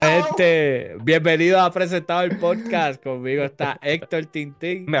Bienvenido a Presentado el Podcast. Conmigo está Héctor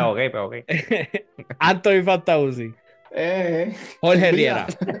Tintín. Me ahogué. Anthony Fantausi. Jorge Riera.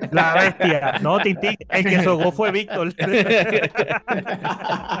 La bestia. No, Tintín. El que sogó fue Víctor.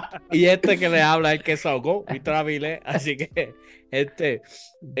 Y este que le habla, el que sogó, Víctor Avilés. Así que,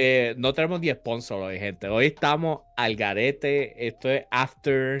 no tenemos ni sponsor hoy, gente. Hoy estamos al garete. Esto es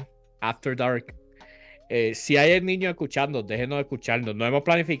After Dark. Si hay el niño escuchando, déjenos escucharnos. No hemos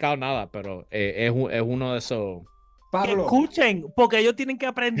planificado nada, pero es uno de esos. Que escuchen, porque ellos tienen que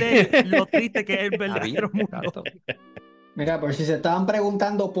aprender lo triste que es el verdadero mundo. Mira, por si se estaban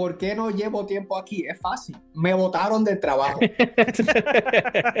preguntando por qué no llevo tiempo aquí, es fácil. Me botaron del trabajo.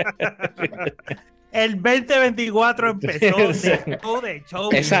 El 2024 empezó de show.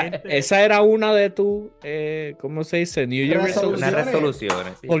 Esa era una de tus, ¿cómo se dice? New Year Resoluciones. Unas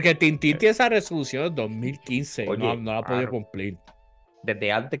resoluciones. Sí. Porque Tintín tiene esa resolución en 2015. Oye, no la ha podido cumplir.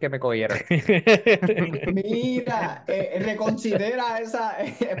 Desde antes que me cogieran. Mira, reconsidera esa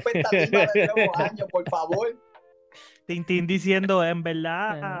expectativa del nuevo año, por favor. Tintín diciendo, en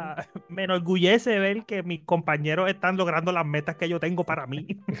verdad, me enorgullece ver que mis compañeros están logrando las metas que yo tengo para mí.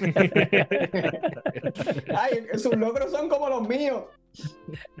 Ay, sus logros son como los míos.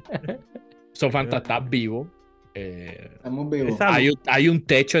 Sofanta, estás vivo. Estamos vivos. Hay un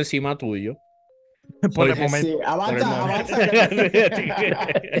techo encima tuyo. Por el momento. Sí, avanza.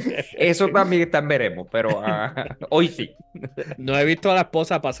 Eso también veremos, pero hoy sí. No he visto a la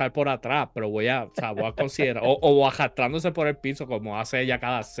esposa pasar por atrás, pero voy a considerar, o arrastrándose por el piso como hace ella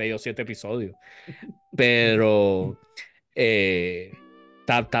cada 6 o 7 episodios. Pero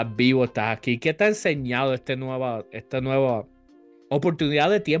estás vivo, estás aquí. ¿Qué te ha enseñado esta nueva oportunidad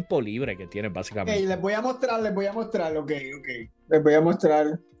de tiempo libre que tienes, básicamente? Okay, les voy a mostrar, ok. Les voy a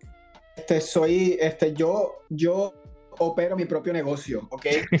mostrar. Yo opero mi propio negocio, ¿ok?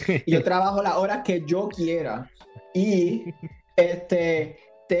 Y yo trabajo las horas que yo quiera. Y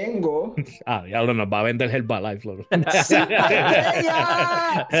tengo... Diablo, nos va a vender Herbalife, Flor. 5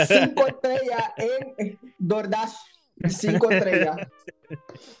 estrellas en DoorDash. 5 estrellas.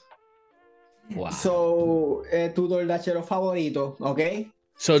 Wow. So, tu DoorDashero favorito, ¿ok?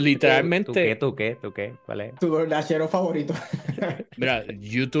 So, literalmente... ¿Tú qué? ¿Cuál es? Tu DoorDashero favorito. Mira,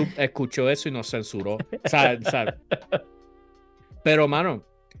 YouTube escuchó eso y nos censuró. O sea, pero, mano,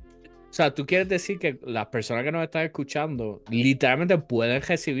 o sea, tú quieres decir que las personas que nos están escuchando literalmente pueden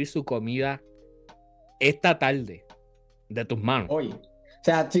recibir su comida esta tarde de tus manos. Oye, o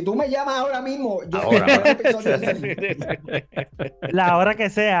sea, si tú me llamas ahora mismo, yo la hora que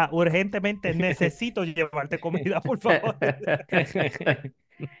sea, urgentemente necesito llevarte comida, por favor.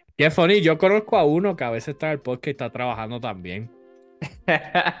 Qué funny, yo conozco a uno que a veces está en el podcast y está trabajando también.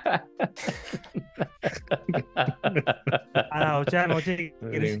 A las 8 de la noche,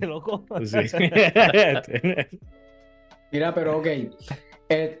 ¿quieres ser loco? Sí. Mira, pero ok,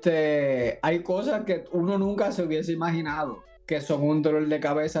 hay cosas que uno nunca se hubiese imaginado que son un dolor de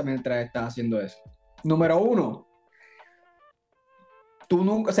cabeza mientras estás haciendo eso. Número 1, tú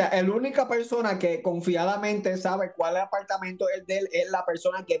nunca, o sea, la única persona que confiadamente sabe cuál apartamento es de él es la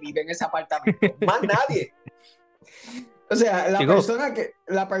persona que vive en ese apartamento. Más nadie. O sea,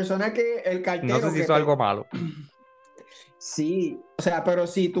 la persona que el cartero. No sé si hizo algo malo. Sí, o sea, pero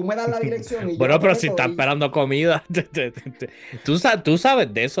si tú me das la dirección. Y bueno, pero si está esperando comida, tú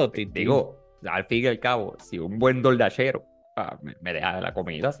sabes de eso, Titi. Digo, al fin y al cabo, si un buen doldachero me deja de la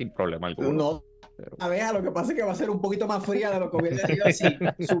comida sin problema alguno. No. Pero... A ver, lo que pasa es que va a ser un poquito más fría de lo que hubiese sido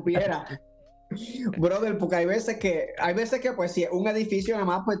si supiera. Brother, porque hay veces que pues si es un edificio nada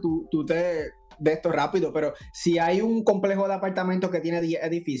más, pues tú te de esto rápido, pero si hay un complejo de apartamentos que tiene 10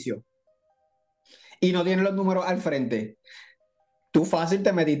 edificios y no tiene los números al frente, tú fácil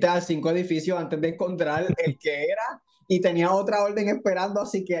te metiste a 5 edificios antes de encontrar el que era y tenía otra orden esperando,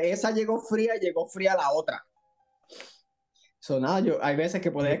 así que esa llegó fría la otra. So, nada, hay veces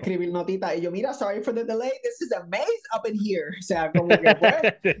que podés escribir notitas y yo, mira, sorry for the delay, this is a maze up in here. O sea, como que pues.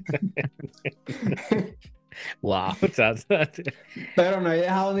 Wow. Pero no he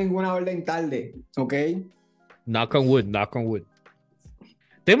dejado ninguna orden tarde, ¿ok? Knock on wood.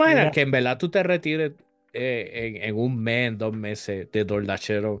 ¿Te imaginas que en verdad tú te retires en un mes, 2 meses de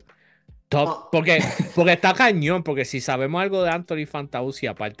DoorDashero? Porque está cañón, porque si sabemos algo de Anthony Fantausi,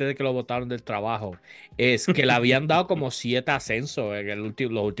 aparte de que lo botaron del trabajo, es que le habían dado como 7 ascensos en los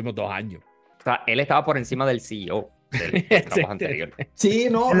últimos 2 años. O sea, él estaba por encima del CEO del trabajo anterior. Sí,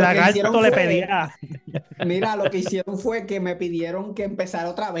 no, el lagarto le pedía. Mira, lo que hicieron fue que me pidieron que empezara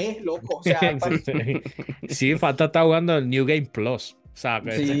otra vez, loco. O sea, Sí, Fanta está jugando el New Game Plus. O sea,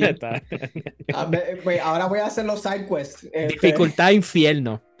 que Sí. Pues ahora voy a hacer los side quests. Dificultad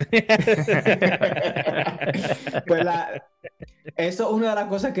infierno. Pues eso es una de las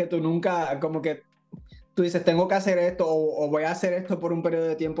cosas que tú nunca, como que tú dices, tengo que hacer esto o voy a hacer esto por un periodo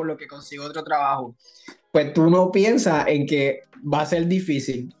de tiempo en lo que consigo otro trabajo. Pues tú no piensas en que va a ser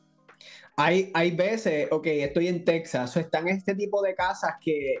difícil. Hay veces, ok, estoy en Texas, están este tipo de casas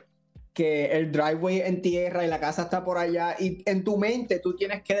que el driveway en tierra y la casa está por allá y en tu mente tú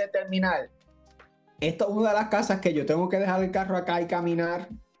tienes que determinar, esta es una de las casas que yo tengo que dejar el carro acá y caminar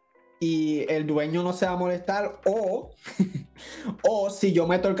y el dueño no se va a molestar o si yo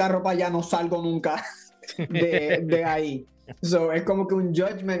meto el carro para allá no salgo nunca de ahí. So, es como que un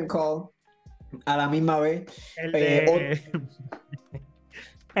judgment call a la misma vez.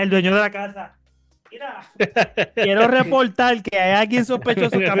 El dueño de la casa. Mira, quiero reportar que hay alguien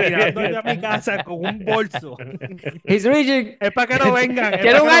sospechoso caminando hacia mi casa con un bolso. He's reaching. Es para que no vengan.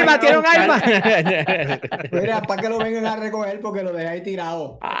 ¡Tiene un arma! ¡Tiene un arma! Mira, para que lo vengan a recoger porque lo dejé ahí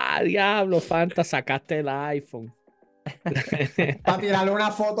tirado. ¡Ah, diablo, Fanta! Sacaste el iPhone. Para tirarle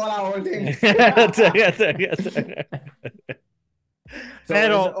una foto a la orden.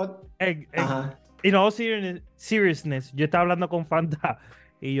 Pero, y no, seriousness, yo estaba hablando con Fanta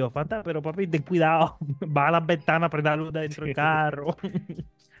y yo, Fanta, pero papi, ten cuidado, va a las ventanas, prende la luz de dentro del carro.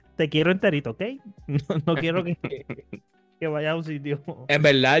 Te quiero enterito, ¿ok? No quiero que vaya a un sitio. En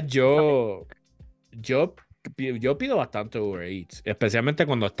verdad, yo pido bastante Uber Eats, especialmente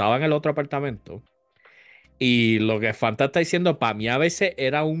cuando estaba en el otro apartamento. Y lo que Fanta está diciendo, para mí a veces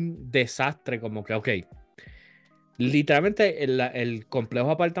era un desastre, como que, ok, literalmente el complejo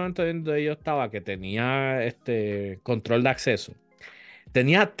de apartamento donde yo estaba, que tenía control de acceso,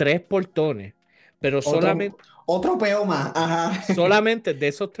 tenía 3 portones, pero solamente... Otro peo más, ajá. Solamente de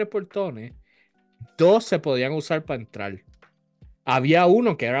esos 3 portones, 2 se podían usar para entrar. Había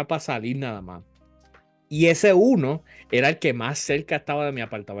uno que era para salir nada más. Y ese uno era el que más cerca estaba de mi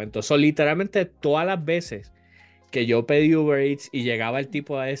apartamento. Literalmente todas las veces que yo pedí Uber Eats y llegaba el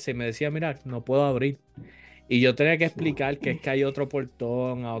tipo a ese y me decía, mira, no puedo abrir. Y yo tenía que explicar que es que hay otro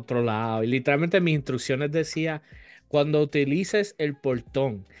portón a otro lado. Y literalmente mis instrucciones decía, cuando utilices el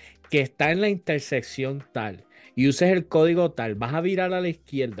portón que está en la intersección tal y uses el código tal, vas a virar a la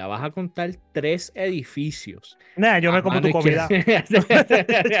izquierda, vas a contar 3 edificios. Nah, yo me como tu comida.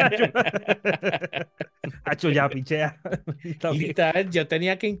 Hacho, ya, pichea. Literal, yo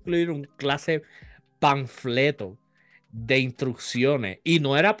tenía que incluir un clase panfleto de instrucciones y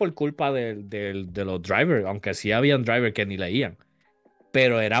no era por culpa de los drivers, aunque sí habían drivers que ni leían,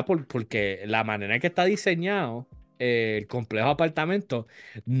 pero era porque la manera en que está diseñado el complejo de apartamentos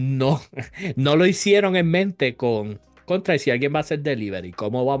no lo hicieron en mente contra si alguien va a hacer delivery,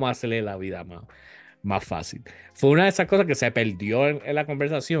 cómo vamos a hacerle la vida más fácil. Fue una de esas cosas que se perdió en la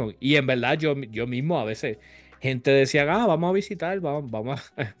conversación y en verdad yo mismo a veces gente decía, vamos a visitar, vamos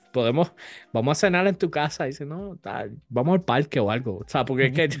a cenar en tu casa. Y dice, no, vamos al parque o algo. O sea, porque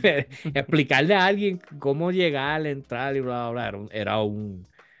es que explicarle a alguien cómo llegar, entrar y bla, bla, bla, era un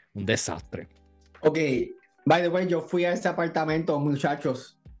desastre. Ok, by the way, yo fui a ese apartamento,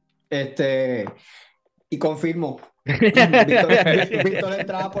 muchachos, y confirmo. Víctor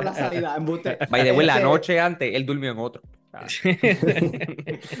entraba por la salida. By the way, la noche antes, él durmió en otro.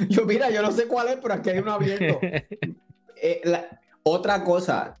 Yo no sé cuál es, pero aquí hay uno abierto. Otra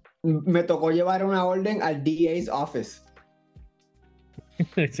cosa, me tocó llevar una orden al DA's office.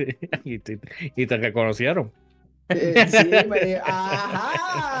 Sí, y te reconocieron. Sí,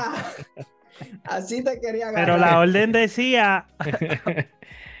 ajá. Así te quería agarrar. Pero la orden decía,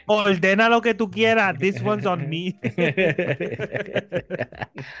 ordena lo que tú quieras, this one's on me.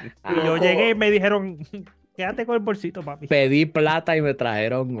 Y yo llegué y me dijeron, quédate con el bolsito, papi. Pedí plata y me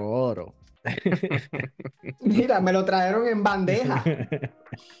trajeron oro. Mira, me lo trajeron en bandeja.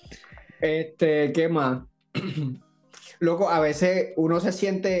 ¿Qué más? Loco, a veces uno se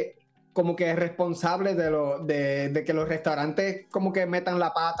siente como que es responsable de que los restaurantes como que metan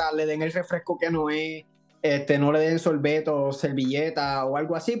la pata, le den el refresco que no es, no le den sorbeto o servilleta o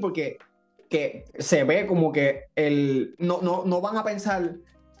algo así, porque que se ve como que no van a pensar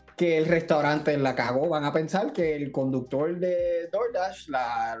que el restaurante la cagó, van a pensar que el conductor de DoorDash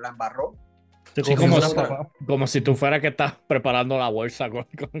la embarró. Sí, como si tú fueras que estás preparando la bolsa con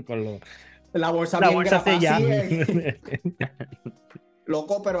los... La bolsa sellada.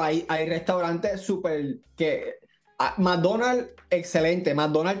 Loco, pero hay restaurantes súper que... McDonald's, excelente.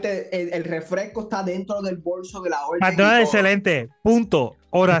 McDonald's, el refresco está dentro del bolso de la orden. McDonald's, excelente. Punto.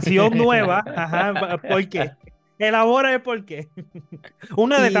 Oración nueva. Ajá. ¿Por qué? Elabora el por qué.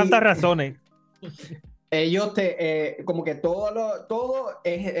 Una de tantas razones. ellos como que todo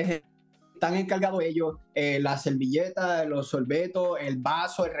están encargados ellos, la servilleta, los sorbetos, el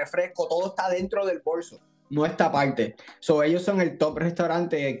vaso, el refresco, todo está dentro del bolso, no está aparte. So, ellos son el top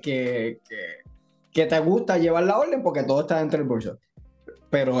restaurante que te gusta llevar la orden porque todo está dentro del bolso.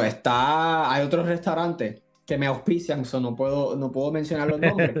 Pero hay otros restaurantes que me auspician, no puedo mencionar los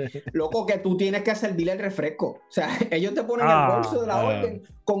nombres. Loco, que tú tienes que servirle el refresco. O sea, ellos te ponen el bolso de la orden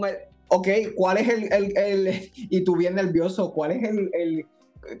con el... Ok, ¿cuál es y tú bien nervioso, cuál es el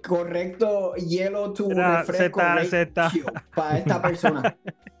correcto hielo to refresco ratio para esta persona?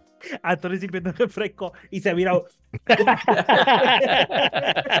 Anthony sirviendo refresco y se mira.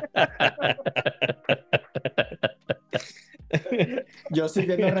 Yo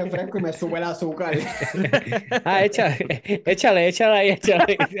sirviendo refresco y me sube el azúcar. Échale ahí.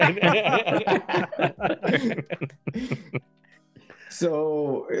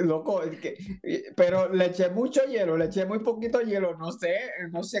 So, loco, pero le eché mucho hielo, le eché muy poquito hielo, no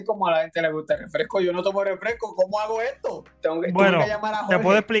sé cómo a la gente le gusta el refresco, yo no tomo refresco, ¿cómo hago esto? Tuve que llamar a Jorge. Te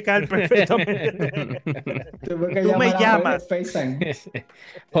puedo explicar perfectamente. Tú me llamas.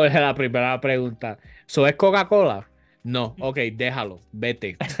 Jorge, la primera pregunta, ¿so es Coca-Cola? No, ok, déjalo,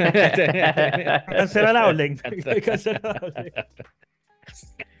 vete. Cancela la orden.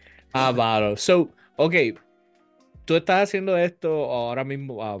 Vale. So, ok, tú estás haciendo esto ahora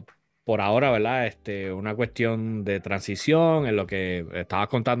mismo, por ahora, ¿verdad? Una cuestión de transición, en lo que estabas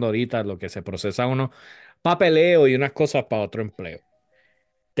contando ahorita, en lo que se procesa unos papeleos y unas cosas para otro empleo.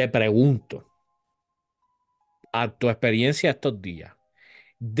 Te pregunto, a tu experiencia estos días,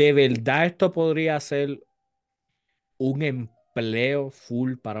 ¿de verdad esto podría ser un empleo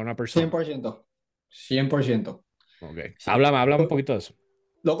full para una persona? 100%. 100%. Ok. Háblame un poquito de eso.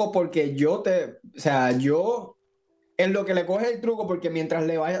 Loco, porque yo en lo que le coge el truco, porque mientras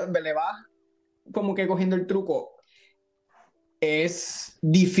le va como que cogiendo el truco, es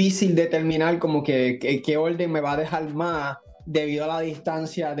difícil determinar como que qué orden me va a dejar más debido a la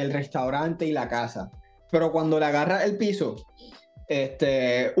distancia del restaurante y la casa. Pero cuando le agarras el piso,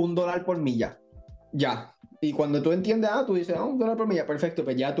 $1 por milla, ya. Y cuando tú entiendes, tú dices, $1 por milla, perfecto,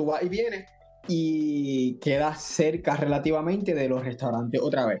 pues ya tú vas y vienes y quedas cerca relativamente de los restaurantes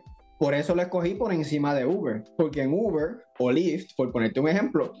otra vez. Por eso lo escogí por encima de Uber, porque en Uber o Lyft, por ponerte un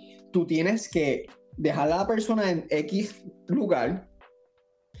ejemplo, tú tienes que dejar a la persona en X lugar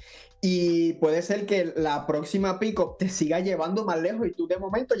y puede ser que la próxima pick-up te siga llevando más lejos y tú de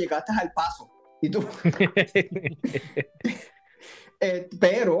momento llegaste al Paso. Y tú...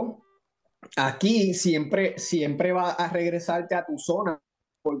 pero aquí siempre va a regresarte a tu zona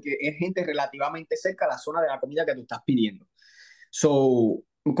porque es gente relativamente cerca a la zona de la comida que tú estás pidiendo. So,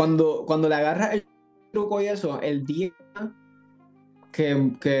 cuando le agarras el truco y eso, el día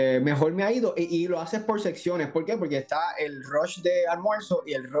que mejor me ha ido, y lo haces por secciones. ¿Por qué? Porque está el rush de almuerzo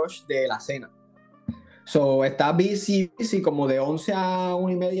y el rush de la cena. So, está busy como de 11 a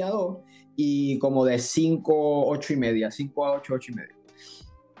 1 y media, 2, y como de 5, 8 y media, 5 a 8, 8 y media.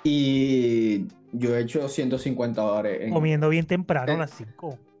 Y yo he hecho $150. Comiendo bien temprano a las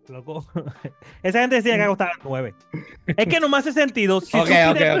 5. Loco. Esa gente decía que acostaba a las 9. Es que no me hace sentido. Si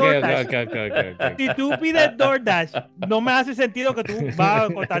tú pides DoorDash, no me hace sentido que tú vas a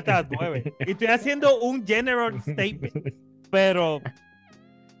acostarte a las 9. Y estoy haciendo un general statement. Pero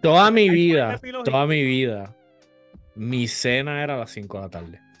toda mi vida, mi cena era a las 5 de la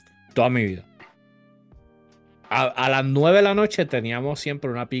tarde. Toda mi vida. A las 9 de la noche teníamos siempre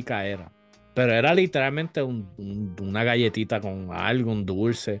una picaera. Pero era literalmente una galletita con algo, un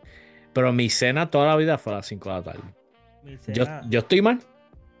dulce. Pero mi cena toda la vida fue a las 5 de la tarde. ¿Yo estoy mal?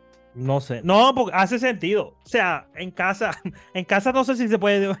 No sé. No, porque hace sentido. O sea, en casa no sé si se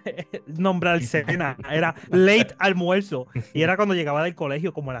puede nombrar cena. Era late almuerzo. Y era cuando llegaba del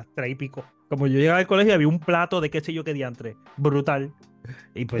colegio, como a las 3 y pico. Como yo llegaba del colegio, había un plato de qué sé yo qué diantre. Brutal.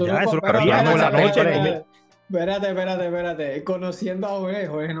 Y pues ya, eso lo comía por la noche. Espérate. Conociendo a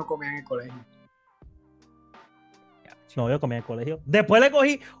Jorge no comía en el colegio. No, yo comía en el colegio. Después le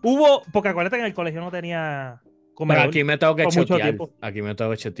cogí, porque acuérdate que en el colegio no tenía comedor. Pero aquí me tengo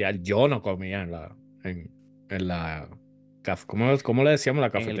que chotear. Yo no comía en la ¿cómo le decíamos? La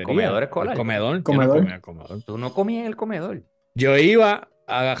cafetería. En el comedor escolar. El comedor. Comedor. Yo no comía en el comedor. Tú no comías en el comedor. Yo iba,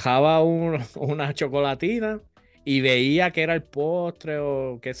 agajaba una chocolatina y veía que era el postre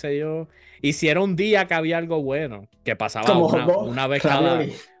o qué sé yo. Y si era un día que había algo bueno, que pasaba una vez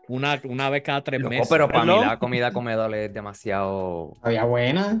cada 3 meses. Pero para mí la comida comedor es demasiado... Había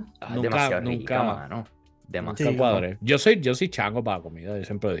buena. Demasiado rica, mano. Demasiado. Yo soy chango para la comida, yo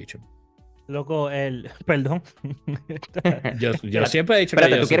siempre he dicho. Loco, perdón. Yo siempre he dicho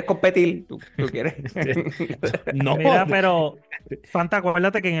Espérate, que ¿tú quieres competir? ¿Tú quieres? No. Mira, pero Fanta,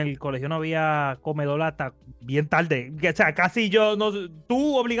 acuérdate que en el colegio no había comedor hasta bien tarde. O sea, casi yo, no,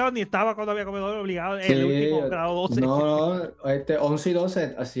 tú obligado ni estaba cuando había comedor obligado en el último grado 12. No, 11 y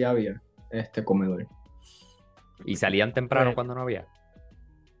 12 así había comedor. ¿Y salían temprano Pues, cuando no había?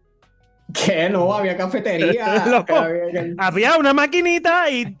 ¿Qué? No, había cafetería. Loco, había una maquinita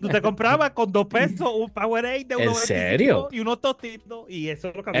y tú te comprabas con $2 un Powerade de ¿En 1.25 serio? y unos tostitos y eso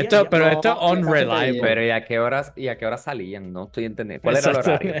es lo que había. Esto, ya. pero No, esto es había unreliable. cafetería. Pero ¿y a qué horas salían? No estoy entendiendo. ¿Cuál era el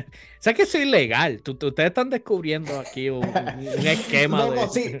Exacto. horario? O sea que eso es ilegal. Ustedes están descubriendo aquí un esquema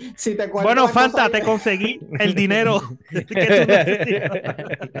Loco, de. si te cuento Bueno, las cosas Fanta, te bien. conseguí el dinero que tú necesitas.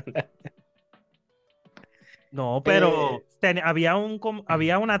 No, pero había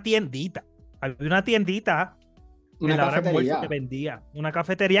una tiendita. Había una tiendita Una en la hora de almuerzo que cafetería. vendía. Una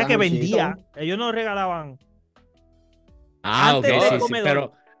cafetería que Sanduchito. vendía. Ellos nos regalaban. Ah, ok, Antes del sí, sí.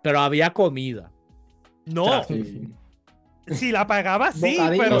 comedor. Pero había comida. No, Sí. si la pagaba sí,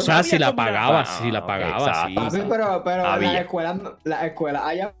 Bocadillo. pero O no sea, había si la comida. pagaba, si la pagaba, sí. Exacto. Papi, pero Había. las escuelas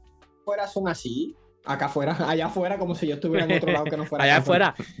allá afuera son así. Acá afuera, allá afuera, como si yo estuviera en otro lado que no fuera Allá acá afuera.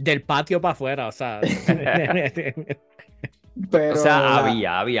 afuera, del patio para afuera, o sea. Pero O sea,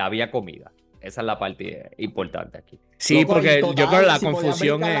 había comida. Esa es la parte importante aquí. Sí, loco, porque y yo creo que la si podías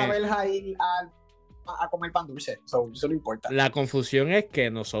confusión brincar la es. verja ahí a comer pan dulce. Eso no importa. La confusión es que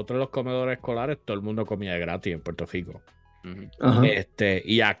nosotros los comedores escolares, todo el mundo comía gratis en Puerto Rico. Ujú. Ajá.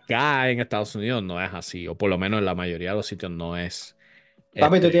 Y acá en Estados Unidos no es así, o por lo menos en la mayoría de los sitios no es.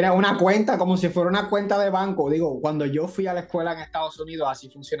 Papi, tú Este, tienes una cuenta como si fuera una cuenta de banco. Digo, cuando yo fui a la escuela en Estados Unidos, así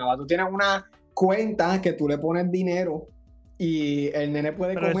funcionaba. Tú tienes una cuenta que tú le pones dinero y el nene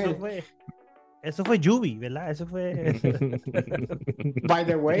puede Pero comer. eso fue Yubi, ¿verdad? Eso fue. By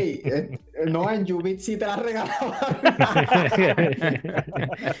the way, no, en Jubit sí te la regalaban.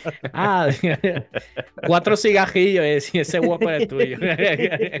 Ah, 4 cigajillos y ese Whopper es tuyo.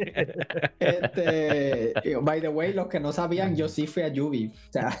 By the way, los que no sabían, yo sí fui a Jubit.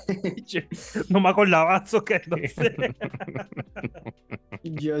 O sea, No me acordaba eso que no sé.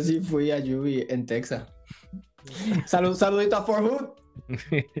 yo sí fui a Jubit en Texas. Saludito a Fort Hood.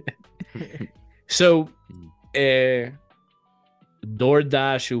 So,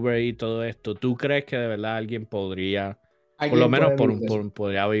 DoorDash, Uber y todo esto, ¿tú crees que de verdad alguien podría, por lo ¿Alguien menos puede vivir de eso?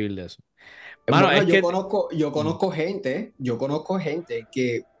 podría vivir de eso? Mano, Bueno, es que yo conozco gente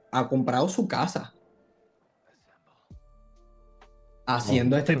que ha comprado su casa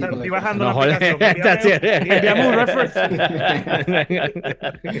haciendo este tipo Estoy de bajando no, la joder. aplicación. Envíame un reference.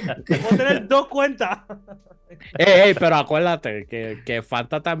 Puedo tener 2 cuentas. Pero acuérdate que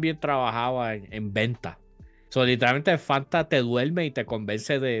Fanta también trabajaba en venta. So, literalmente Fanta te duerme y te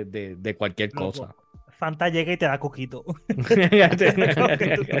convence de cualquier Loco, cosa. Fanta llega y te da coquito.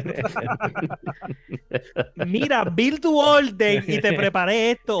 Mira, build tu orden y te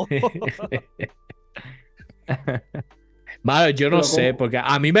preparé esto. Mano, yo no Pero sé, ¿cómo? porque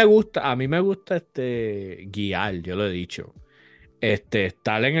a mí me gusta guiar, yo lo he dicho.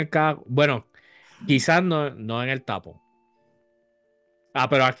 Estar en el carro, bueno, quizás no en el tapón.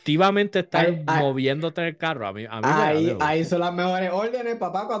 Pero activamente estar Ay, ay, moviéndote en el carro, a mí me da de ahí gusto. son las mejores órdenes,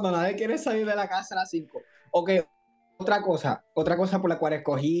 papá, cuando nadie quiere salir de la casa a las 5. Ok, otra cosa por la cual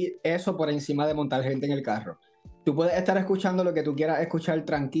escogí eso por encima de montar gente en el carro. Tú puedes estar escuchando lo que tú quieras escuchar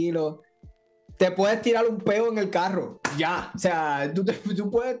tranquilo. Te puedes tirar un peo en el carro, ya. O sea, tú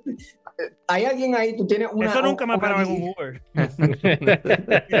puedes. Hay alguien ahí, tú tienes una. Eso nunca me ha una parado en un guía. Uber.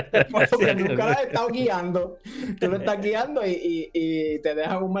 Porque nunca lo has estado guiando. Tú lo estás guiando y te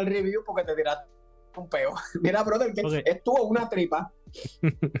dejan un mal review porque te tiraste un peo. Mira, brother, que Ok. estuvo una tripa.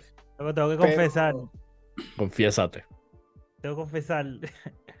 Tengo que confesar. Confiésate. Tengo que confesar.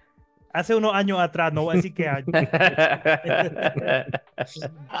 Hace unos años atrás, no voy a decir qué año.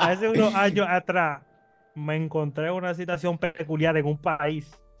 Hace unos años atrás me encontré en una situación peculiar en un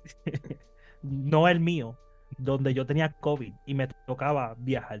país, no el mío, donde yo tenía COVID y me tocaba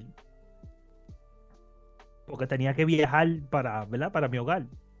viajar. Porque tenía que viajar ¿verdad? Para mi hogar.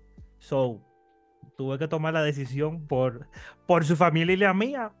 So, tuve que tomar la decisión por su familia y la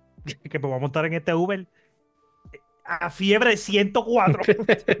mía, que me voy a montar en este Uber. a fiebre 104.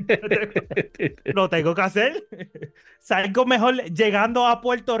 Lo tengo que hacer. Salgo mejor llegando a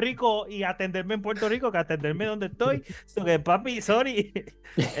Puerto Rico y atenderme en Puerto Rico que atenderme donde estoy. So que, papi, sorry.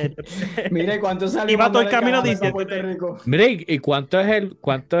 Mira, ¿y cuánto salió Iba más todo el vale camino cada vez para diciendo. Puerto Rico? Mire, ¿y cuánto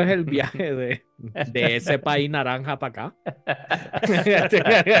es el viaje de ese país naranja para acá?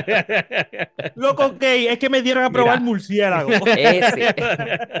 Loco, ok, es que me dieron a probar Mira, murciélago. ese.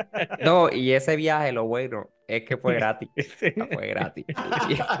 No, y ese viaje, lo bueno es que fue gratis. Fue gratis.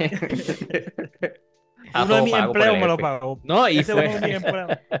 A Uno de todo mis pago por empleos el me lo jefe. pagó. No, y Ese uno de mis empleos.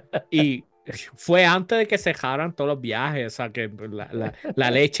 y fue antes de que cejaran todos los viajes, o sea, que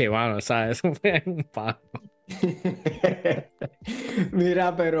la leche, bueno, o sea, eso fue un pago.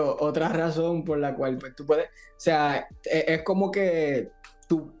 Mira, pero otra razón por la cual pues, tú puedes, o sea, es como que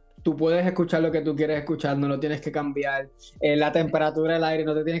tú puedes escuchar lo que tú quieres escuchar, no lo tienes que cambiar. La temperatura del aire,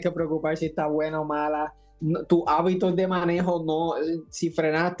 no te tienes que preocupar si está buena o mala. Tus hábitos de manejo, no, si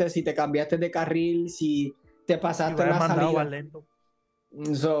frenaste, si te cambiaste de carril, si te Si pasaste en hubiera la mandado más salida. lento.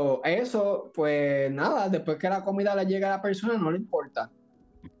 So, eso, pues nada, después que la comida le llega a la persona, no le importa.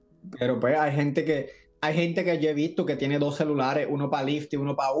 Pero pues hay gente que yo he visto que tiene dos celulares, uno para Lyft y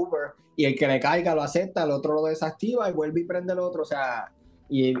uno para Uber, y el que le caiga lo acepta, el otro lo desactiva y vuelve y prende el otro, o sea,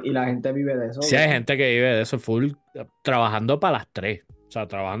 y la gente vive de eso. Sí, hay ¿no? gente que vive de eso full, trabajando para las 3. O sea,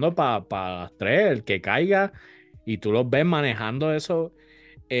 trabajando para las 3, el que caiga, y tú los ves manejando eso,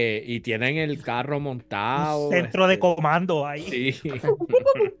 y tienen el carro Un montado. centro de comando ahí. Sí.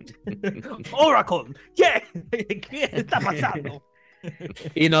 Oracle, ¿qué está pasando?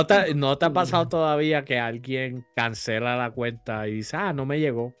 Y no te ha pasado todavía que alguien cancela la cuenta y dice, no me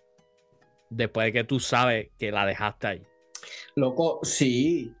llegó. Después de que tú sabes que la dejaste ahí. Loco,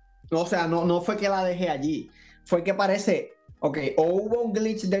 sí. O sea, no fue que la dejé allí, fue que parece, ok, o hubo un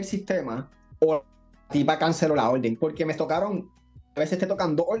glitch del sistema, o la tipa canceló la orden, porque me tocaron, a veces te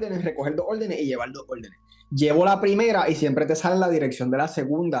tocan 2 órdenes, recoger 2 órdenes y llevar 2 órdenes. Llevo la primera y siempre te sale la dirección de la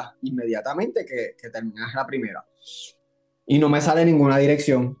segunda inmediatamente que terminas la primera. Y no me sale ninguna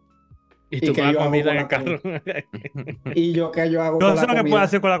dirección. Y tú qué con la yo hago comida con en la el carro. ¿Y yo qué yo hago Yo con sé la lo que puedo comida?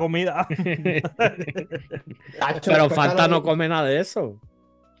 hacer con la comida. Tacho, Pero después Fanta está no come nada de eso.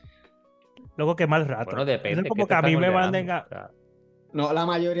 Luego que mal rato. Bueno, depende. Eso es como ¿Qué te que a mí están me ordenando? manden a... O sea, No, la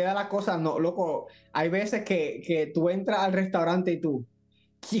mayoría de las cosas no, loco. Hay veces que tú entras al restaurante y tú,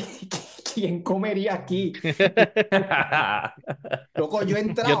 ¿quién, quién comería aquí? Loco, yo he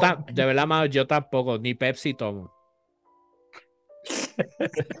entrado. De verdad, mano, yo tampoco, ni Pepsi tomo.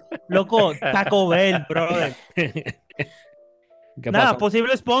 Loco, Taco Bell, brother. ¿Qué Nada, pasó?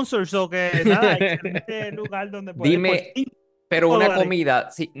 posible sponsors o que nada, excelente lugar donde puedes Dime, por pero una $5. comida,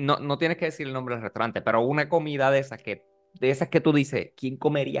 sí, no tienes que decir el nombre del restaurante, pero una comida de esas que tú dices, ¿quién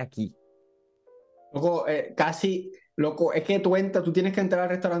comería aquí? Loco, casi, loco, es que tú entras, tú tienes que entrar al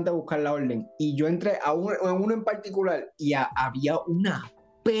restaurante a buscar la orden. Y yo entré a uno en particular y había una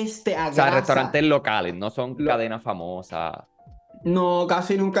peste a O sea, grasa. restaurantes locales, no son Lo- cadenas famosas. No,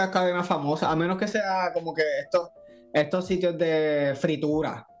 casi nunca es cadena famosa, a menos que sea como que estos sitios de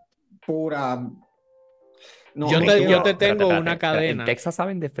fritura pura. No, Yo no te quiero. tengo Espérate, una en cadena. Texas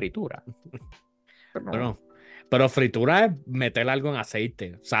saben de fritura. Pero fritura es meter algo en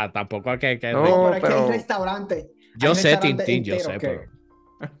aceite. O sea, tampoco hay que No, No, pero es que hay pero- restaurantes. Yo hay sé, restaurantes Tintín, yo enteros sé, que. pero.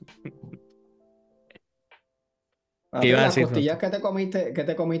 A ¿Qué ver, iba a las decir? costillas que te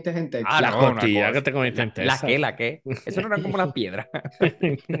comiste en Texas. Las no, una costillas cosa. que te comiste en ¿La Texas. qué? ¿La qué? Eso no eran como las piedras.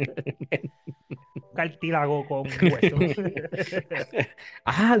 Cartílago con huesos.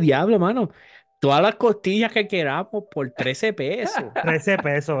 Diablo, mano. Todas las costillas que queramos por 13 pesos. 13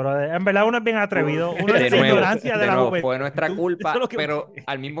 pesos, brother. En verdad uno es bien atrevido. Uno De es la nuevo, ignorancia de la juventud. fue nuestra Eso es culpa, lo que- pero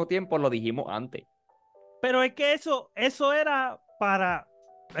al mismo tiempo lo dijimos antes. Pero es que eso era para...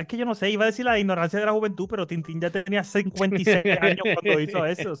 Es que yo no sé, iba a decir la ignorancia de la juventud, pero Tintín ya tenía 56 años cuando hizo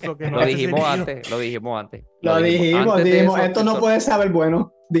eso. Eso que no Lo hace dijimos sentido. antes, lo dijimos antes. Lo dijimos, Antes de eso, esto no puede saber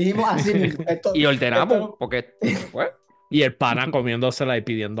bueno. Dijimos así mismo. Y ordenamos, esto porque, pues, Y el pana comiéndosela y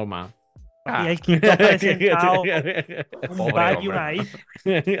pidiendo más. Y el quinto presentado un Pobre Valium hombre. ahí.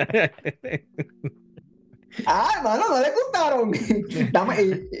 Mano, no le gustaron. Dame,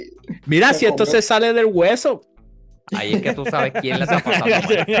 Mira, se si esto comió. se sale del hueso. ahí es que tú sabes quién la está pasando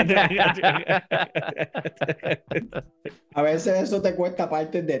mal. A veces eso te cuesta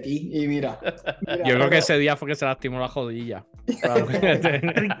partes de ti. Y mira. Yo creo que ese día fue que se lastimó la jodilla.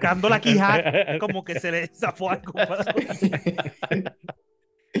 Trincando la quijada, como que se le zafó algo.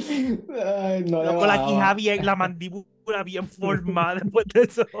 Ay, no le Loco, la bajaba. quijada bien, la mandíbula bien formada después de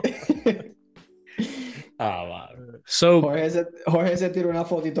eso. Vale. So, Jorge se tiró una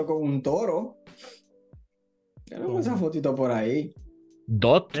fotito con un toro. Tenemos esa fotito por ahí.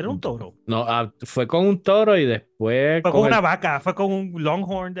 Era un toro. No, fue con un toro y después Fue con una el... vaca, fue con un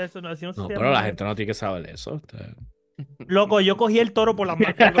longhorn de eso, no, así no se No, llama. pero la gente no tiene que saber eso. Loco, yo cogí el toro por las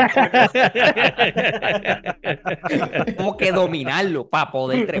manos de los cuernos. Como que dominarlo para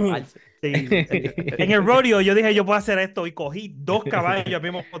poder treparse. Sí, sí. En el rodeo yo dije, yo puedo hacer esto y cogí 2 caballos al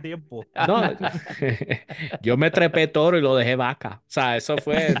mismo tiempo. No, yo me trepé toro y lo dejé vaca. O sea, eso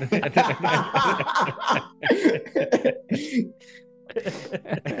fue...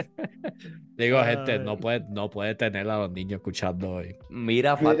 Digo, gente, no puede tener a los niños escuchando hoy.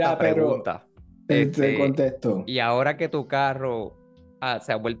 Mira, falta pero pregunta. te contesto. Y ahora que tu carro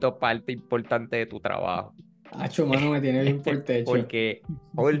se ha vuelto parte importante de tu trabajo, Hacho, mano, me tiene bien por el techo. porque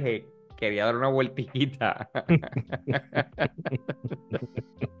Jorge quería dar una vueltita.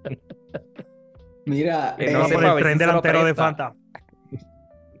 Mira, Que no Vamos por sepa a el ver tren si se lo delantero de presta. Fanta.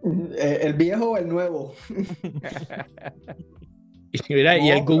 ¿El viejo o el nuevo? Y mira, y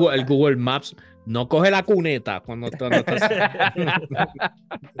el No, Google Maps no coge la cuneta cuando estás...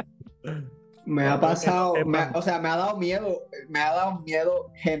 Me No, ha pero pasado, que no sepan. o sea, me ha dado miedo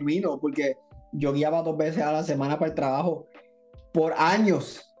genuino, porque yo guiaba 2 veces a la semana para el trabajo por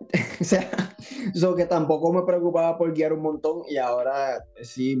años. O sea, eso que tampoco me preocupaba por guiar un montón y ahora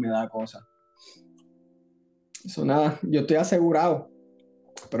sí me da cosa. Eso nada, yo estoy asegurado.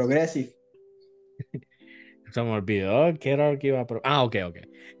 Progressive. Se me olvidó qué era lo que iba a... ok.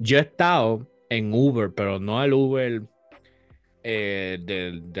 Yo he estado en Uber, pero no el Uber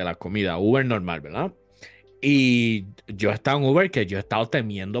de la comida, Uber normal, ¿verdad? Y yo he estado en Uber que yo he estado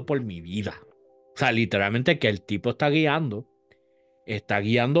temiendo por mi vida. O sea, literalmente que el tipo está guiando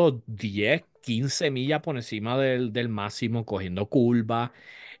 10, 15 millas por encima del máximo, cogiendo curvas,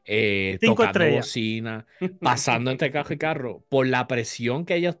 5 tocando estrellas. bocina, pasando entre carro y carro, por la presión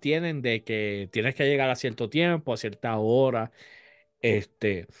que ellos tienen de que tienes que llegar a cierto tiempo, a cierta hora.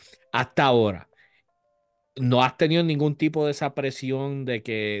 Hasta ahora, no has tenido ningún tipo de esa presión de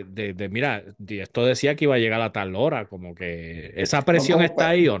que, mira, esto decía que iba a llegar a tal hora, como que esa presión está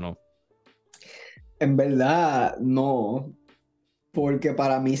ahí o no. En verdad, no, porque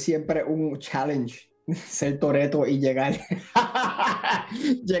para mí siempre es un challenge ser Toretto y llegar,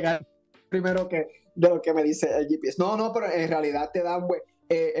 llegar primero que de lo que me dice el GPS. No, pero en realidad te da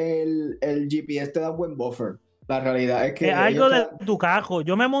el GPS te da un buen buffer. La realidad es que Es algo ellos de tu carro.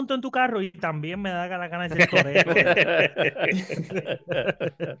 Yo me monto en tu carro y también me da la gana de ser torero.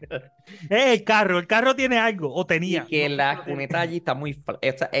 El carro tiene algo, o Y tenía. que No sé si la lo tiene. cuneta allí está muy...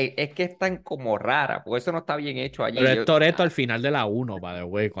 es que están como rara, por eso no está bien hecho allí. Pero es Toretto al final de la 1, by the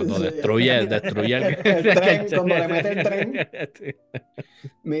way, cuando Sí. destruye el El tren, cuando le mete el tren.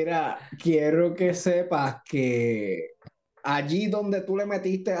 Mira, quiero que sepas que allí donde tú le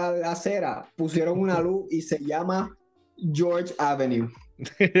metiste a la acera, pusieron una luz y se llama George Avenue.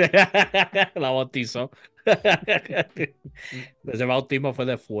 La bautizó. Ese bautismo fue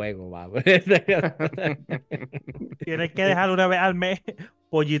de fuego, mano. Tienes que dejar una vez al mes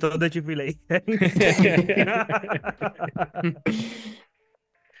pollitos de Chick-fil-A.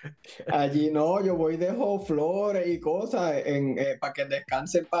 Allí no, yo voy y dejo flores y cosas para que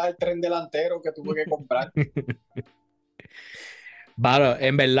descansen para el tren delantero que tuve que comprar. Bueno,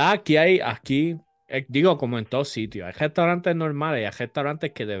 en verdad aquí, digo como en todos sitios, hay restaurantes normales y hay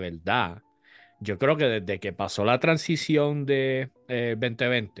restaurantes que de verdad, yo creo que desde que pasó la transición de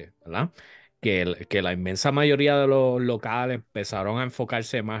 2020, ¿verdad? Que la inmensa mayoría de los locales empezaron a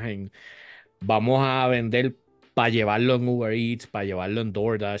enfocarse más en vamos a vender para llevarlo en Uber Eats, para llevarlo en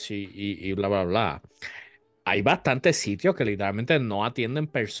DoorDash y bla, bla, bla. Hay bastantes sitios que literalmente no atienden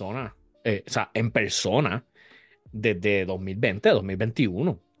personas, o sea, en persona desde 2020,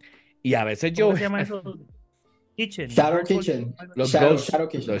 2021. Y a veces ¿Cómo yo, que se llama eso? Kitchen. Shadow Virtual Kitchen. los Shadow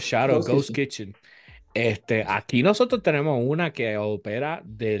Kitchen. Ghost Kitchen. Aquí nosotros tenemos una que opera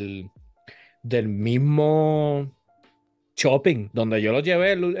del mismo shopping donde yo lo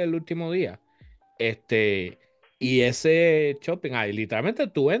llevé el último día. Y ese shopping, ahí literalmente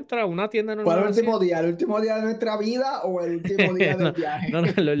tú entras a una tienda ¿Cuál normal es el así. último día? ¿El último día de nuestra vida o el último día del No, viaje? no,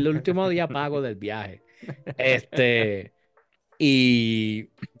 el último día pago del viaje. Y,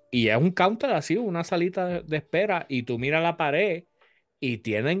 y es un counter así, una salita de espera, y tú miras la pared y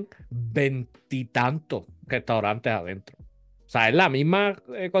tienen 20 y tantos restaurantes adentro. O sea, es la misma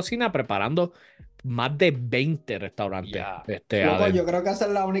cocina preparando más de 20 restaurantes Ya. Loco, yo adentro. creo que esa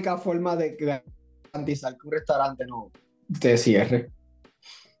es la única forma de garantizar que un restaurante no te cierre.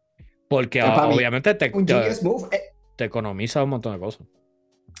 Porque Para mí, obviamente un genius move. te economiza un montón de cosas.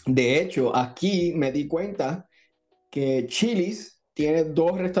 De hecho, aquí me di cuenta que Chili's tiene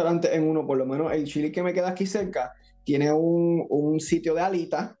 2 restaurantes en uno, por lo menos el Chili que me queda aquí cerca, tiene un sitio de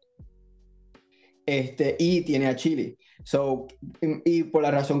alitas, y tiene a Chili. So, y por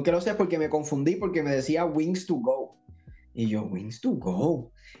la razón que lo sé es porque me confundí, porque me decía Wings to Go. Y yo, Wings to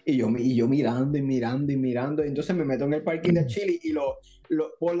Go. Y yo mirando y mirando y mirando. Y entonces me meto en el parking de Chili y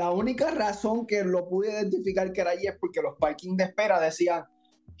por la única razón que lo pude identificar que era allí es porque los parkings de espera decían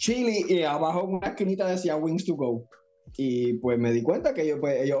Chili y abajo en una esquinita decía Wings to Go. Y pues me di cuenta que ellos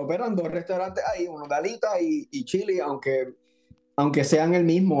operan 2 restaurantes ahí, uno de alitas y Chili, aunque sean el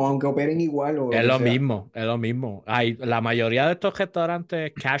mismo, aunque operen igual o Es lo lo que sea. mismo, es lo mismo. La mayoría de estos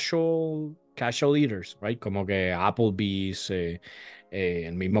restaurantes casual eaters, right? Como que Applebee's,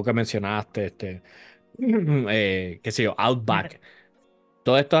 el mismo que mencionaste, qué sé yo, Outback.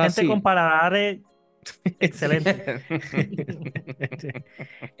 Todo esto es Gente con así. paladares excelentes.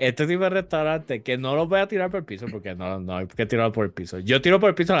 Este tipo de restaurantes que no los voy a tirar por el piso porque no hay que tirarlo por el piso. Yo tiro por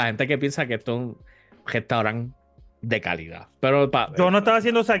el piso a la gente que piensa que esto es un restaurante de calidad. Pero Yo no estaba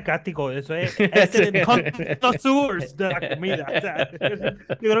siendo sarcástico, eso es excellent connoisseurs de la comida. O sea,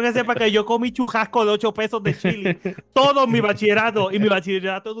 yo creo que sepa que yo comí churrasco de 8 pesos de Chile todo mi bachillerato, y mi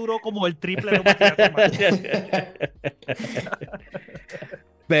bachillerato duró como el triple de un bachillerato más.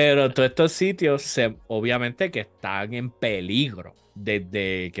 Pero todos estos sitios obviamente que están en peligro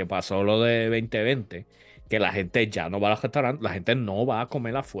desde que pasó lo de 2020, que la gente ya no va a los restaurantes, la gente no va a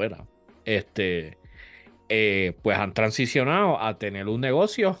comer afuera. Pues han transicionado a tener un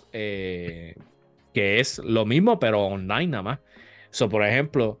negocio que es lo mismo, pero online nada más. So, por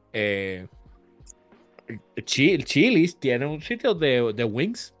ejemplo, Chili's tiene un sitio de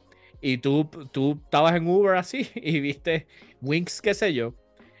wings y tú estabas en Uber así y viste wings, qué sé yo,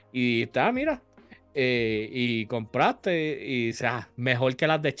 y está, mira, y compraste y o sea, mejor que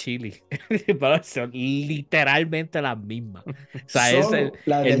las de Chili. Pero son literalmente las mismas. O sea, es Solo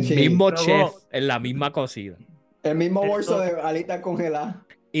las el de Chili. mismo Luego, chef en la misma cocina. El mismo bolso Esto- de alitas congeladas.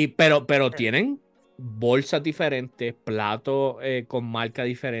 Pero tienen bolsas diferentes, platos con marca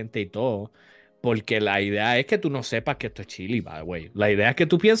diferente y todo. Porque la idea es que tú no sepas que esto es Chili, by the way. La idea es que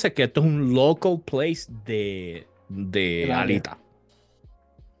tú pienses que esto es un local place de El área. alita.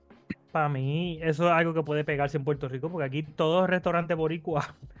 Para mí, eso es algo que puede pegarse en Puerto Rico, porque aquí todo restaurante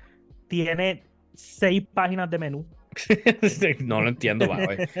boricua tiene 6 páginas de menú. No lo entiendo, by the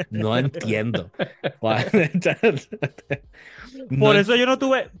way. No entiendo. Por No eso yo no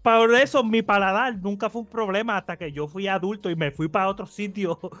tuve, por eso mi paladar nunca fue un problema hasta que yo fui adulto y me fui para otro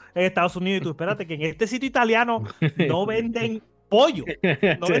sitio en Estados Unidos. Y tú, espérate, que en este sitio italiano no venden pollo.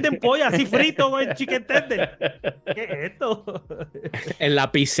 No venden pollo así frito en chicken tender. ¿Qué es esto? En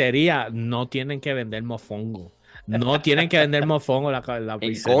la pizzería no tienen que vender mofongo. No tienen que vender mofongo la En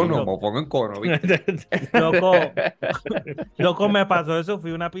pizzería. cono, mofongo en cono, ¿viste? Loco, me pasó eso.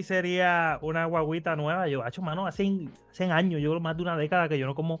 Fui a una pizzería, una guaguita nueva. Yo, hacho, mano, hace años, yo más de una década que yo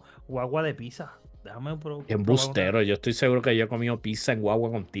no como guagua de pizza. Déjame probar una. Embustero. Yo estoy seguro que yo he comido pizza en guagua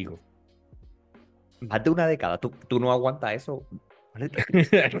contigo. Más de una década. ¿Tú no aguantas eso?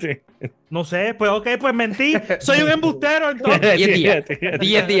 No sé, pues ok, pues mentí. Soy un embustero entonces. 10 días.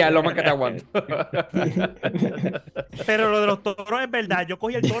 10 días es lo más que te aguanto. Pero lo de los toros es verdad. Yo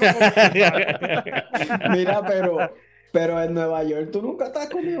cogí el toro como Mira, pero en Nueva York tú nunca te has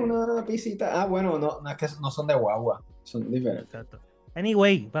comido una pisita. Ah, bueno, no es que no son de guagua, son diferentes. Exacto.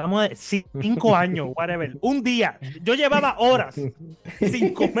 Anyway, vamos a ver, 5 años, whatever. Un día, yo llevaba horas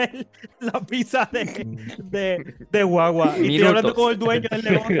sin comer la pizza de guagua. Y estoy hablando con el dueño del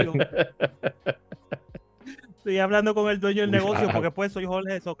negocio. Estoy hablando con el dueño del negocio, porque pues soy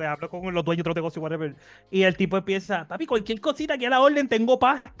Jorge, eso que hablo con los dueños de otro negocio, whatever. Y el tipo empieza, papi, cualquier cosita aquí a la orden, tengo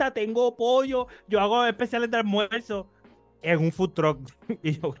pasta, tengo pollo, yo hago especiales de almuerzo en un food truck.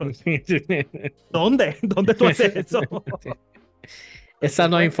 Y yo, ¿dónde? ¿Dónde tú haces eso? Esa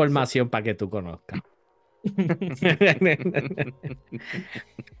no es información para que tú conozcas.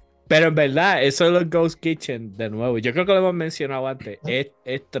 Pero en verdad, eso de los Ghost Kitchen, de nuevo, yo creo que lo hemos mencionado antes,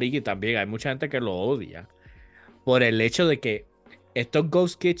 es tricky también. Hay mucha gente que lo odia por el hecho de que estos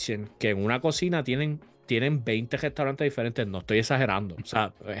Ghost Kitchen, que en una cocina tienen 20 restaurantes diferentes, no estoy exagerando. O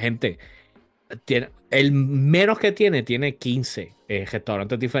sea, gente, el menos que tiene 15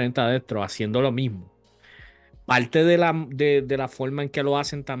 restaurantes diferentes adentro haciendo lo mismo. Parte de la forma en que lo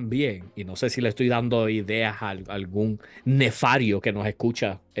hacen también, y no sé si le estoy dando ideas a algún nefario que nos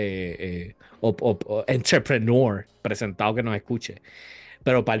escucha, o entrepreneur presentado que nos escuche,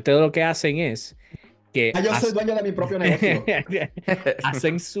 pero parte de lo que hacen es que Yo soy dueño de mi propio negocio.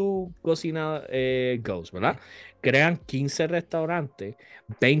 hacen su cocina Ghost, ¿verdad? Crean 15 restaurantes,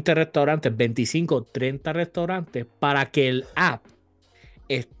 20 restaurantes, 25, 30 restaurantes para que el app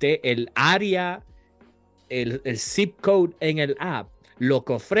el área, el zip code en el app, lo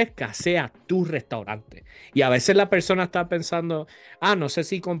que ofrezca sea tu restaurante. Y a veces la persona está pensando, no sé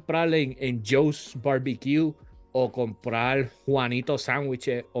si comprar en Joe's Barbecue o comprar Juanito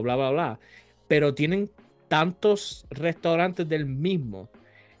Sándwiches o bla, bla, bla. Pero tienen tantos restaurantes del mismo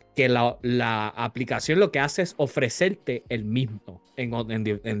que la aplicación lo que hace es ofrecerte el mismo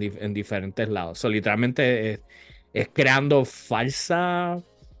en diferentes lados. So, literalmente es creando falsa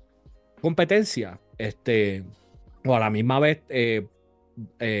competencia. O a la misma vez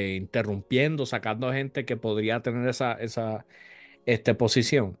interrumpiendo, sacando gente que podría tener esa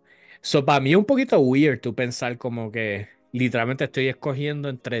posición. So, para mí es un poquito weird tú pensar como que literalmente estoy escogiendo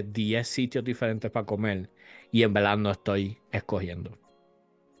entre 10 sitios diferentes para comer y en verdad no estoy escogiendo.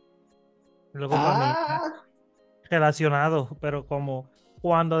 Luego para mí relacionado, pero como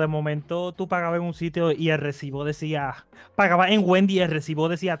cuando de momento tú pagabas en un sitio y el recibo decía, pagabas en Wendy y el recibo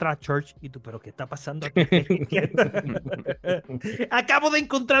decía atrás Church, y tú, pero ¿qué está pasando aquí? Acabo de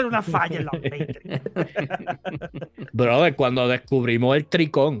encontrar una falla en la Matrix. Brother, cuando descubrimos el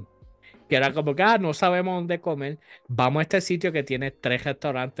tricón, que era como que no sabemos dónde comer, vamos a este sitio que tiene 3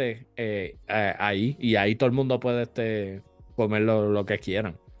 restaurantes ahí, y ahí todo el mundo puede comer lo que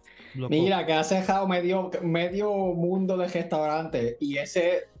quieran. Mira, que ha cejado medio mundo de restaurantes y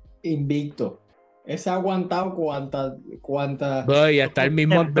ese invicto. Ese ha aguantado cuántas. Y está el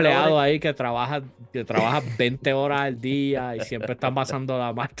mismo empleado ahí que trabaja 20 horas al día y siempre están pasando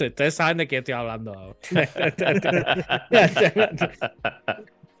la máster. Ustedes saben de qué estoy hablando.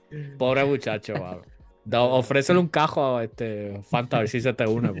 Pobre muchacho, mano. Ofrécele un cajo a Fanta, a ver si se te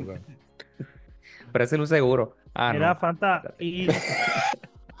une. Porque... Ofrécele un seguro. Mira, No. Fanta, y...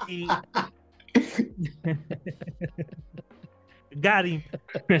 Gary,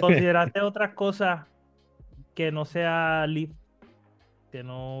 ¿consideraste otras cosas que no sea Lyft? Que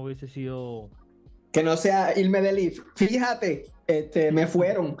no hubiese sido... Que no sea irme de Lyft. Fíjate, me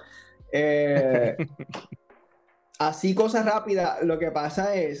fueron. Así, cosas rápidas. Lo que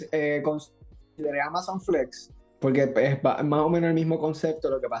pasa es, consideré Amazon Flex, porque es más o menos el mismo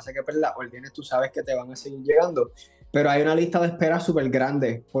concepto. Lo que pasa es que pues, las órdenes tú sabes que te van a seguir llegando, pero hay una lista de espera súper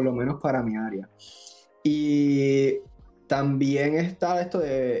grande, por lo menos para mi área. Y también está esto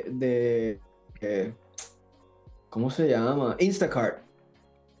de ¿cómo se llama? Instacart.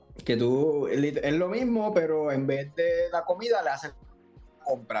 Que tú, es lo mismo, pero en vez de la comida le haces la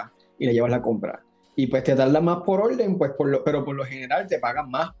compra y le llevas la compra. Y pues te tarda más por orden, pues pero por lo general te pagan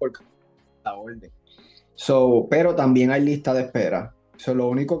más por la orden. Pero también hay lista de espera. Lo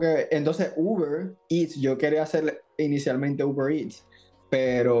único que... Entonces Uber Eats, yo quería hacer inicialmente Uber Eats,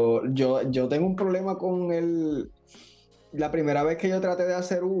 pero yo tengo un problema con la primera vez que yo traté de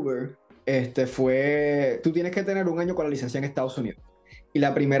hacer Uber, tú tienes que tener un año con la licencia en Estados Unidos. Y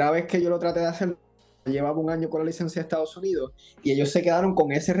la primera vez que yo lo traté de hacer, llevaba un año con la licencia de Estados Unidos y ellos se quedaron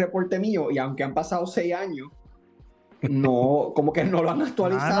con ese reporte mío y aunque han pasado 6 años, no, como que no lo han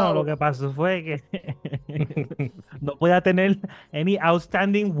actualizado. No, lo que pasó fue que no podía tener any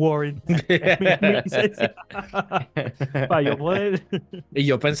outstanding warrant en mi licencia para yo poder... Y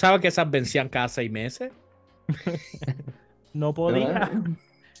yo pensaba que esas vencían cada 6 meses. No podía.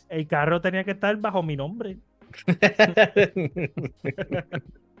 El carro tenía que estar bajo mi nombre.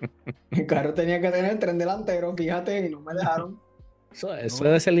 El carro tenía que tener el tren delantero, fíjate, y no me dejaron. Eso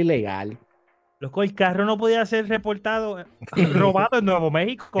debe ser ilegal. Loco, el carro no podía ser reportado robado en Nuevo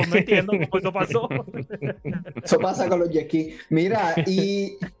México. No entiendo cómo eso pasó. Eso pasa con los jet skis. Mira,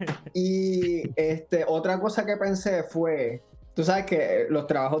 y otra cosa que pensé fue, tú sabes que los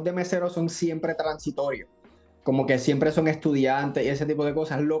trabajos de mesero son siempre transitorios, como que siempre son estudiantes y ese tipo de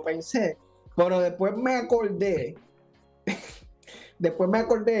cosas. Lo pensé, pero después me acordé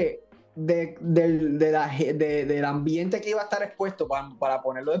del ambiente que iba a estar expuesto para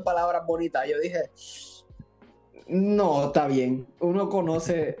ponerlo en palabras bonitas. Yo dije, no, está bien. Uno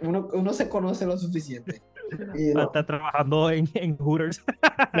se conoce lo suficiente. Y no. Está trabajando en Hooters.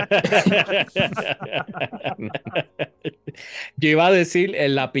 Yo iba a decir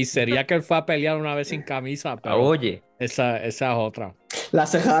en la pizzería que él fue a pelear una vez sin camisa, pero Oye, esa es otra. La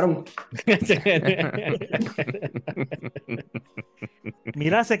cejaron.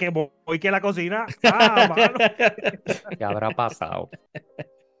 Mira, se quemó hoy que la cocina. Mano. ¿qué habrá pasado?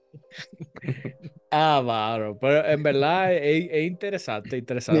 Mano, pero en verdad es interesante.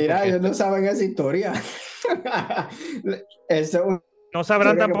 Mira, ellos no saben esa historia. Eso es una No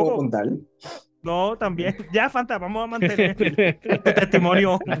sabrán historia que puedo tampoco. contar. No, también. Ya, Fanta, vamos a mantener tu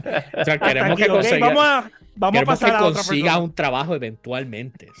testimonio. O sea, queremos aquí, que ¿okay? Vamos a queremos pasar que a otra consigas persona. un trabajo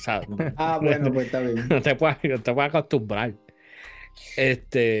eventualmente. O sea, Bueno, pues está bien. no te puedes acostumbrar.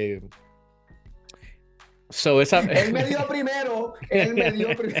 So esa... Él me dio primero.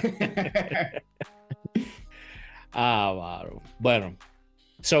 Bueno.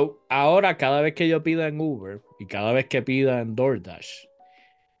 So, ahora cada vez que yo pida en Uber y cada vez que pida en DoorDash,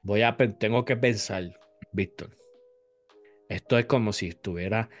 tengo que pensar, Víctor, esto es como si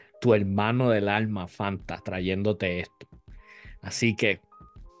estuviera tu hermano del alma, Fanta, trayéndote esto. Así que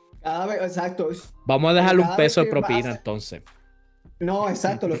Cada vez, exacto. vamos a dejarle un Cada vez peso de que vas a propina hacer- entonces. No,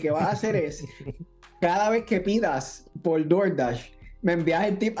 exacto. Lo que vas a hacer es, cada vez que pidas por DoorDash, me envías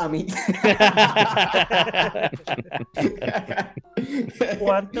el tip a mí.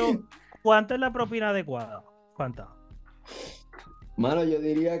 ¿Cuánto es la propina adecuada? ¿Cuánta? Mano, yo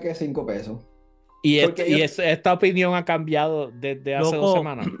diría que 5 pesos. Y, Porque esta opinión ha cambiado desde hace 2 Loco.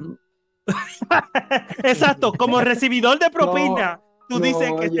 semanas. Exacto, como recibidor de propina, tú dices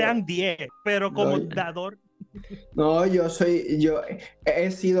no, que yo- sean 10, pero como no, dador, No, yo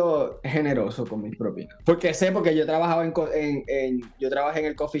he sido generoso con mis propinas. Porque yo trabajaba yo trabajé en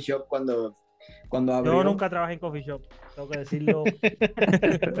el coffee shop cuando yo abrió. nunca trabajé en coffee shop, tengo que decirlo.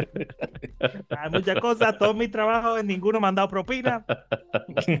 Hay muchas cosas, todos mis trabajos, en ninguno me han dado propina.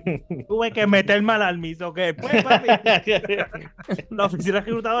 Tuve que meterme al almizo, ok. Pues, papi, la oficina de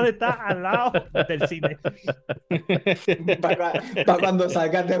reclutadores está al lado del cine. Para cuando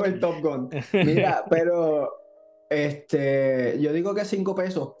salgas de el Top Gun. Mira, pero yo digo que 5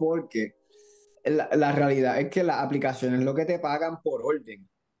 pesos porque la realidad es que las aplicaciones lo que te pagan por orden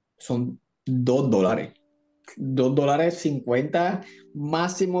son $2. $2.50,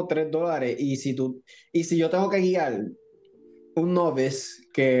 máximo $3. Y si yo tengo que guiar un novice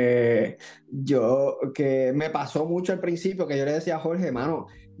que me pasó mucho al principio, que yo le decía a Jorge, mano,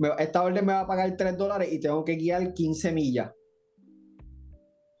 esta orden me va a pagar $3 y tengo que guiar 15 millas.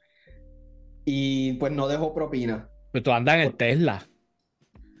 Y pues no dejo propina. Pero tú andas en el Tesla.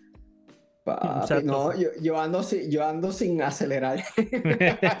 Papi, Exacto. no, yo ando sin acelerar.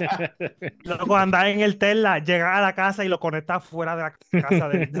 Luego andar en el Tesla, llegar a la casa y lo conectar fuera de la casa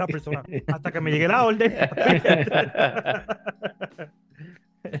de la persona hasta que me llegue la orden.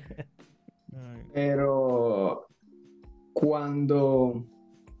 Pero cuando...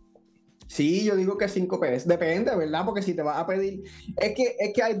 Sí, yo digo que 5 pesos. Depende, ¿verdad? Porque si te vas a pedir... Es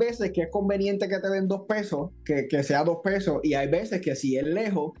que hay veces que es conveniente que te den 2 pesos, que sea 2 pesos, y hay veces que sí es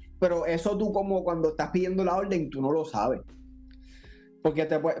lejos, pero eso tú como cuando estás pidiendo la orden, tú no lo sabes. Porque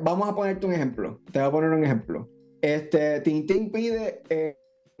vamos a ponerte un ejemplo. Te voy a poner un ejemplo. Tintín pide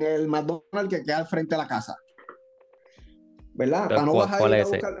el McDonald's que queda al frente de la casa. ¿Verdad? Para no bajar ¿Cuál y ir a es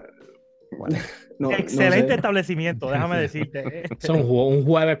ese? buscar... ¿Cuál es? No Excelente sé. establecimiento, déjame decirte. Son un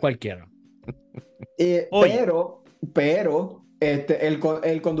jueves cualquiera. Oye. Pero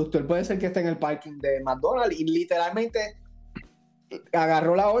el conductor puede ser que esté en el parking de McDonald's y literalmente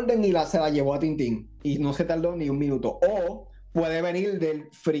agarró la orden y se la llevó a Tintín y no se tardó ni un minuto. O puede venir del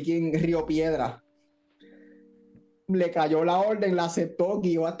freaking Río Piedra. Le cayó la orden, la aceptó,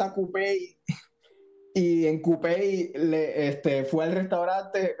 guió hasta Coupé y en Coupé fue al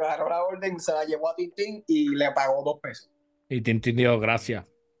restaurante, agarró la orden, se la llevó a Tintín y le pagó 2 pesos. Y Tintín dijo, gracias.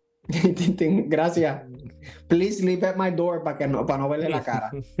 Tintín, gracias. Please leave at my door para no verle la cara.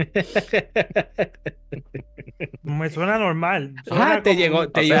 Me suena normal. Te llegó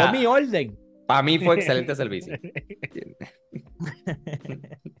mi orden. Para mí fue excelente servicio.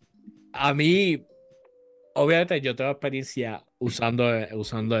 A mí, obviamente, yo tengo experiencia usando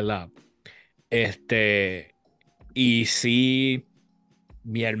el app. Y sí,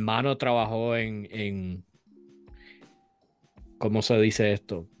 mi hermano trabajó en ¿cómo se dice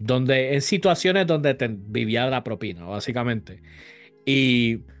esto? En situaciones donde vivía la propina, básicamente.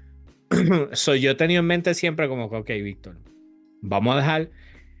 Y yo he tenido en mente siempre como que, ok, Víctor, vamos a dejar,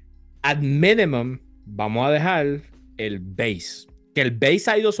 at minimum, vamos a dejar el base. Que el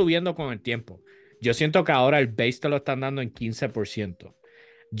base ha ido subiendo con el tiempo. Yo siento que ahora el base te lo están dando en 15%.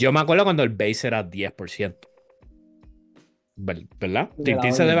 Yo me acuerdo cuando el base era 10%. ¿Verdad?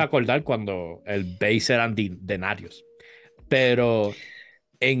 Tintín se debe acordar cuando el base eran denarios. Pero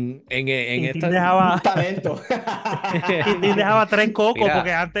en esta... dejaba talento. Tintín dejaba 3 cocos. Mira,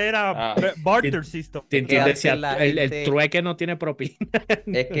 porque antes era barter system. Tintín decía, el gente... trueque no tiene propina.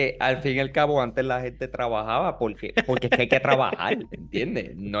 Es que al fin y al cabo antes la gente trabajaba porque es que hay que trabajar,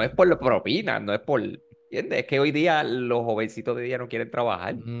 ¿entiendes? No es por la propina, no es por... ¿Entiendes? Es que hoy día los jovencitos de día no quieren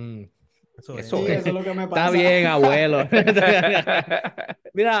trabajar. Eso Eso Sí, es. eso es lo que me pasa. Está bien, abuelo.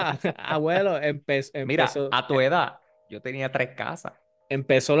 Mira, abuelo, Mira, empezó, a tu edad, yo tenía 3 casas.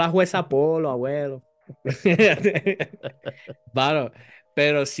 empezó la jueza Polo, abuelo. Claro,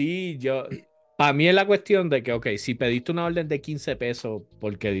 pero sí, Para mí es la cuestión de que, ok, si pediste una orden de 15 pesos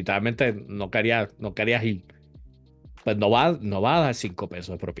porque literalmente no querías ir, pues no va a dar 5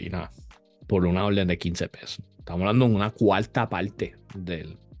 pesos de propina por una orden de 15 pesos. Estamos hablando de una cuarta parte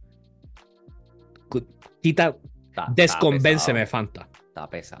del... Quita, desconvénceme, Fanta. Está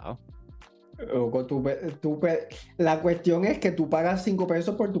pesado. Loco, la cuestión es que tú pagas 5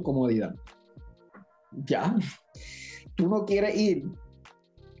 pesos por tu comodidad. Ya. Tú no quieres ir.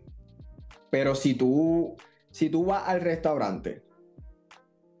 Pero si tú vas al restaurante,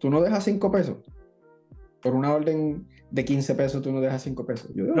 tú no dejas 5 pesos. Por una orden de 15 pesos, tú no dejas 5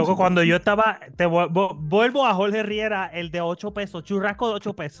 pesos. Luego, cuando yo estaba, vuelvo a Jorge Riera, el de 8 pesos, churrasco de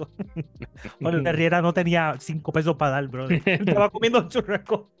 8 pesos. Jorge Riera no tenía 5 pesos para dar, brother. Estaba comiendo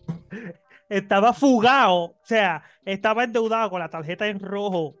churrasco. Estaba fugado, o sea, estaba endeudado con la tarjeta en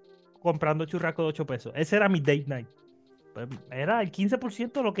rojo comprando churrasco de 8 pesos. Ese era mi date night. Pues era el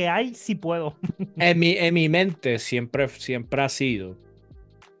 15% de lo que hay si puedo. En mi mente siempre ha sido,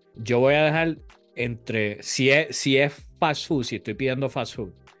 yo voy a dejar entre, si es fast food, si estoy pidiendo fast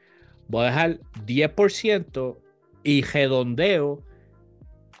food, voy a dejar 10% y redondeo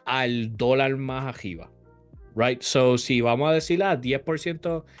al dólar más arriba. Right? So, si vamos a decir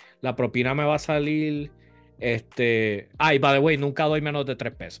 10%, la propina me va a salir. By the way, nunca doy menos de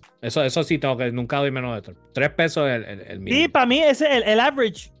 3 pesos. Eso sí tengo que, nunca doy menos de 3. 3 pesos es el mínimo. Sí, para mí ese es el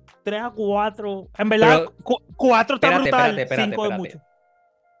average. 3 a 4. En verdad, 4 está brutal. 5 es mucho.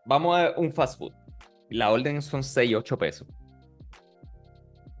 Vamos a un fast food. La orden son 6, 8 pesos.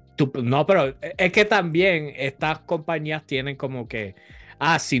 No, pero es que también estas compañías tienen como que,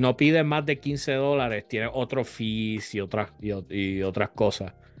 si no piden más de $15, tienen otros fees y otras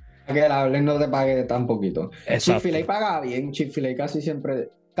cosas. Que la orden no te pague tan poquito. Exacto. Chick-fil-A paga bien. Chick-fil-A casi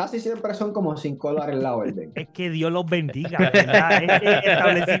siempre son como $5 la orden. Es que Dios los bendiga, ¿verdad? Este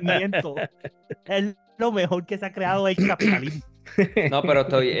establecimiento es lo mejor que se ha creado el capitalismo. No, pero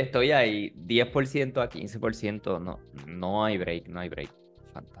estoy ahí. 10% a 15%. No hay break, no hay break.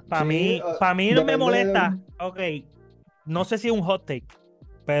 Para mí no me molesta. Ok, no sé si es un hot take,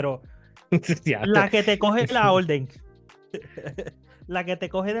 pero la que te coge la orden, la que te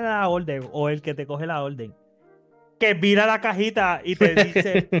coge la orden o el que te coge la orden, que mira la cajita y te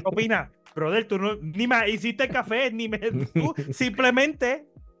dice, opina, brother, tú no, ni me hiciste el café, tú simplemente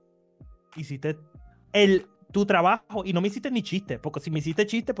hiciste tu trabajo y no me hiciste ni chiste, porque si me hiciste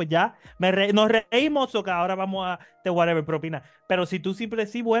chiste, pues ya nos reímos o que ahora vamos a te whatever propina. Pero si tú siempre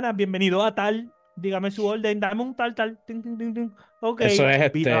sí, buenas, bienvenido a tal, dígame su orden, dame un tal, tin, tin, tin, tin. Ok, eso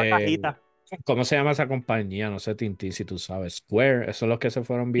es la cajita. ¿Cómo se llama esa compañía? No sé, Tintín, si tú sabes. Square, esos son los que se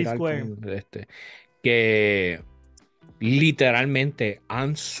fueron viral con que literalmente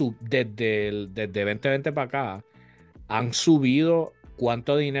desde 2020 para acá han subido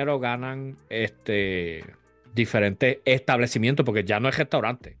cuánto dinero ganan diferentes establecimientos, porque ya no es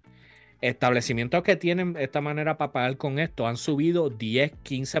restaurante. Establecimientos que tienen esta manera para pagar con esto han subido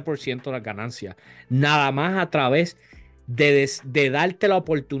 10-15% de las ganancias, nada más a través de darte la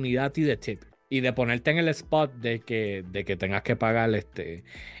oportunidad y de tip y de ponerte en el spot de que tengas que pagar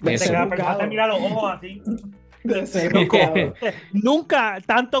Mira los ojos así. Nunca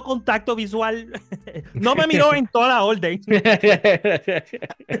tanto contacto visual. No me miró en toda la orden.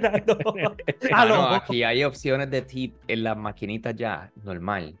 Aquí hay opciones de tip en las maquinitas ya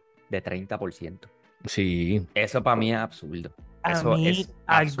normal de 30%. Sí. Eso para mí es absurdo. Eso es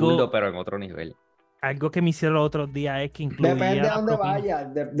absurdo, pero en otro nivel. Algo que me hicieron los otros días es que incluía... Depende a dónde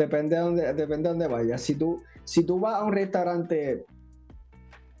vayas. Depende a dónde vayas. Si tú vas a un restaurante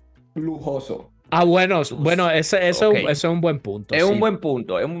lujoso. Bueno, eso es un buen punto. Es un buen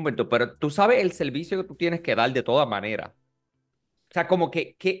punto, pero tú sabes el servicio que tú tienes que dar de todas maneras. O sea, como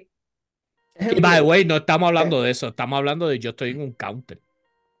que... Y by the way, no estamos hablando de eso, estamos hablando de yo estoy en un counter.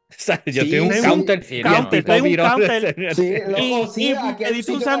 O sea, yo estoy en un counter. Sí, estoy en un counter. Sí, y me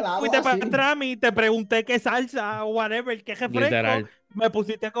diste un sándwich para atrás y te pregunté qué salsa o whatever, qué refresco. Literal. Me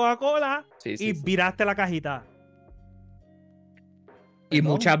pusiste Coca-Cola y viraste la cajita. Y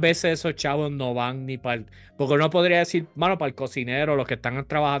muchas veces esos chavos no van ni para porque uno podría decir, mano, para el cocinero, los que están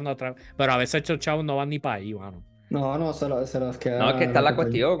trabajando atrás, pero a veces esos chavos no van ni para ahí, mano. No, se los queda. No, es que está la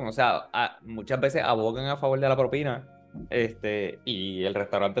cuestión, o sea, muchas veces abogan a favor de la propina, y el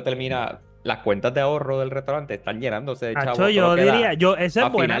restaurante termina, las cuentas de ahorro del restaurante están llenándose de chavos. Yo diría, esa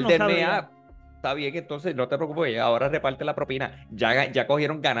es buena, final del mes, está bien, entonces no te preocupes, ahora reparte la propina. Ya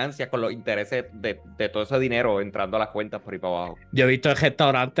cogieron ganancias con los intereses de todo ese dinero entrando a las cuentas por ahí para abajo. Yo he visto en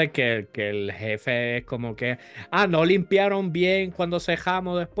restaurantes que el jefe es como que, no limpiaron bien cuando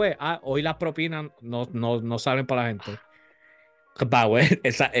cejamos después. Hoy las propinas no salen para la gente.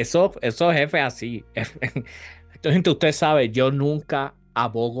 Esos jefes así. Entonces, usted sabe, yo nunca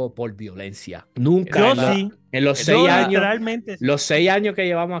abogo por violencia. Nunca. Yo sí. En los Esa 6 es la- años, Literalmente. los 6 años que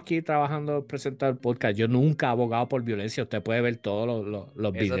llevamos aquí trabajando, presentando el podcast, yo nunca he abogado por violencia. Usted puede ver todos los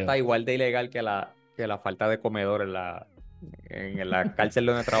Eso videos. está igual de ilegal que la falta de comedor en la cárcel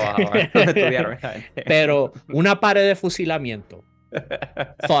donde trabajaban, donde estudiaron esa gente. Pero una pared de fusilamiento.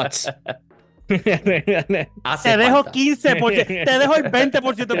 Thoughts. Hace Te dejo falta. 15%, te dejo el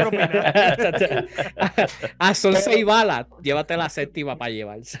 20% de propina. Son 6 balas. Llévate la séptima para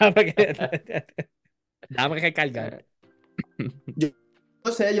llevar. ¿Sabes? Dame que cargar.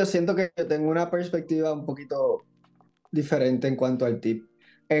 No sé, yo siento que yo tengo una perspectiva un poquito diferente en cuanto al tip.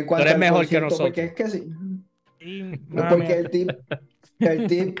 En Tú cuanto eres al mejor que concierto, porque nosotros. es que sí. Sí, No, mami. porque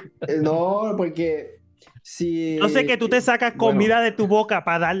no, porque si... Yo sé que tú te sacas bueno, comida de tu boca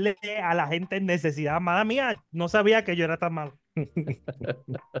para darle a la gente en necesidad. Mala mía, no sabía que yo era tan malo.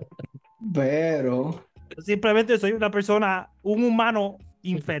 pero... Yo simplemente soy una persona, un humano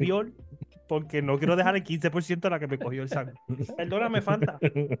inferior, porque no quiero dejar el 15% a la que me cogió el saco. Perdóname, Fanta.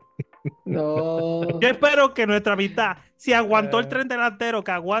 No... Yo espero que nuestra amistad, si aguantó el tren delantero,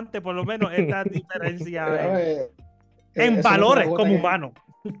 que aguante por lo menos esta diferencia en eso no fue la valores gota como que... humano.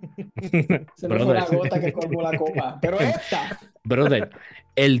 Eso no fue la gota que colmó la copa. Pero esta... Brother,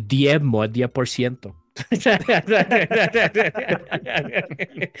 el diezmo es 10%.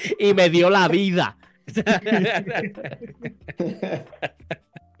 Y me dio la vida.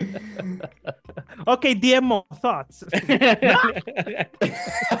 Ok, 10 more thoughts.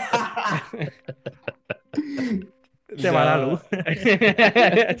 Te va la luz.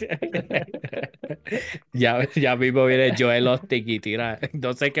 Ya mismo viene Joel Osteen y tira.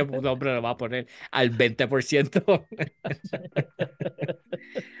 No sé qué nombre le va a poner al 20%.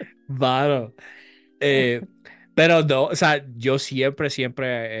 Mano. Pero no, o sea, yo siempre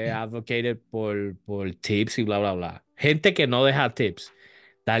he advocated por tips y bla, bla, bla. Gente que no deja tips,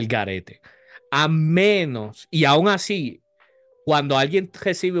 da el garete. A menos, y aún así, cuando alguien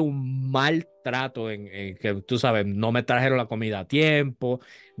recibe un maltrato en que tú sabes, no me trajeron la comida a tiempo,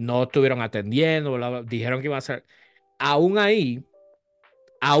 no estuvieron atendiendo, bla, bla, dijeron que iba a ser. Aún ahí,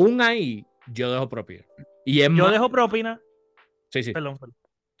 yo dejo propina. Y es Yo más. dejo propina. Sí, sí. Perdón.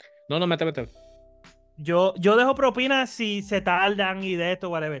 No, mete. Yo dejo propina si se tardan y de esto,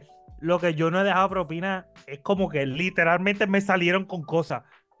 whatever. Lo que yo no he dejado propina es como que literalmente me salieron con cosas.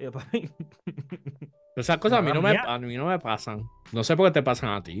 Esas cosas a mí Mala mía. a mí no me pasan. No sé por qué te pasan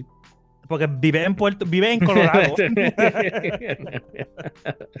a ti. Porque vive en Colorado.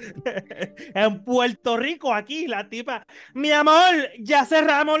 En Puerto Rico, aquí, la tipa, mi amor, ya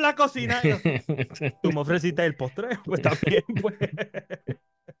cerramos la cocina. Tú me ofreciste el postre, pues también, pues.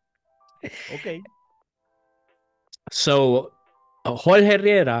 Ok. So, a Jorge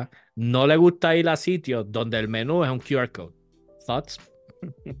Herrera no le gusta ir a sitios donde el menú es un QR code. Thoughts?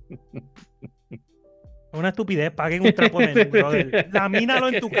 Una estupidez, paguen un trapo de menú, brother. Lamínalo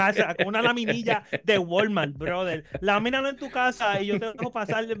en tu casa con una laminilla de Walmart, brother. Lamínalo en tu casa y yo te dejo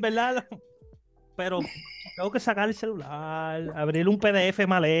pasar, ¿verdad? Pero tengo que sacar el celular, abrir un PDF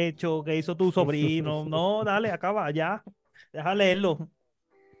mal hecho que hizo tu sobrino. No, dale, acaba, ya. Deja leerlo.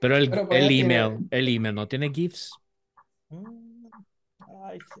 Pero Pero pues ya tiene... el email no tiene GIFs.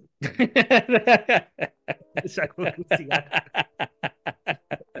 Ay, sí. Saco un cigarro.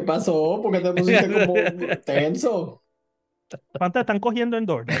 ¿Qué pasó? ¿Por qué te pusiste como tenso? ¿Cuántas están cogiendo en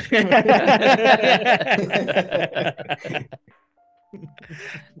DoorDash?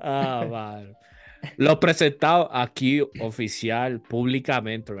 Vale. Lo presentado aquí oficial,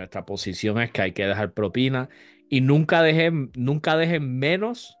 públicamente, nuestra posición es que hay que dejar propina y nunca dejen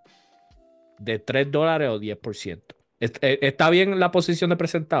menos de $3 o 10%. ¿Está bien la posición de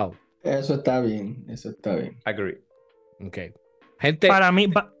presentado? Eso está bien, eso está bien. Agree. Ok. Gente. Para mí,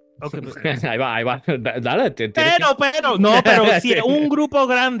 okay, ahí va. Dale, pero si es un grupo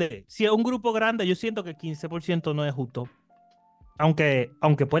grande, yo siento que el 15% no es justo. Aunque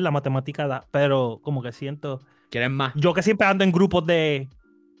pues la matemática da, pero como que siento. ¿Quieren más? Yo que siempre ando en grupos de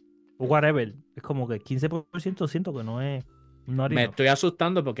whatever, es como que 15% siento que no es. Me estoy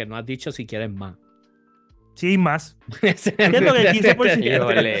asustando porque no has dicho si quieren más. Sí, más. Siento que el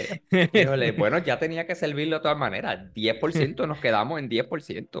 15%. Híjole, bueno, ya tenía que servirlo de todas maneras. 10%, nos quedamos en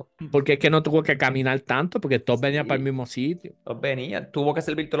 10%. Porque es que no tuvo que caminar tanto, porque todos venían Sí. para el mismo sitio. Todos venían, tuvo que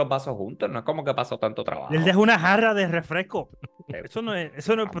servir todos los vasos juntos, no es como que pasó tanto trabajo. Él dejó una jarra de refresco. Eso no es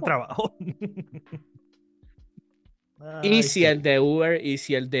trabajo. Y si el de Uber y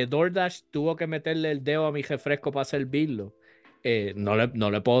si el de DoorDash tuvo que meterle el dedo a mi refresco para servirlo, no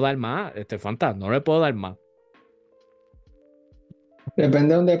le puedo dar más, Fanta, no le puedo dar más. Depende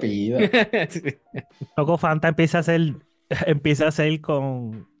de donde pida. Loco, Fanta empieza a hacer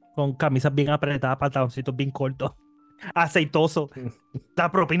con camisas bien apretadas, pantaloncitos bien cortos, aceitoso,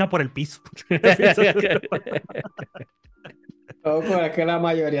 da propina por el piso. Loco, es que la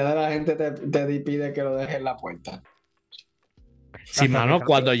mayoría de la gente te pide que lo dejes en la puerta. Sí, Hasta mano, que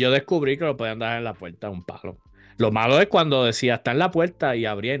cuando yo descubrí que lo podían dar en la puerta, un palo. Lo malo es cuando decía, está en la puerta y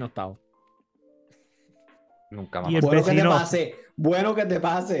abría y no estaba. Nunca me ha Y el pasado. Bueno que te vecino, pase, bueno que te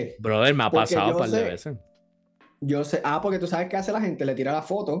pase. Brother, me ha Porque pasado un par de veces. porque tú sabes qué hace la gente, le tira la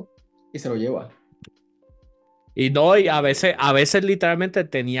foto y se lo lleva. Y no, y a veces literalmente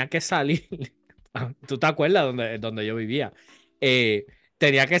tenía que salir. ¿Tú te acuerdas donde yo vivía?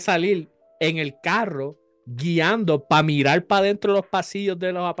 Tenía que salir en el carro guiando para mirar para dentro de los pasillos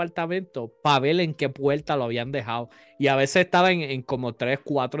de los apartamentos para ver en qué puerta lo habían dejado. Y a veces estaba en como 3,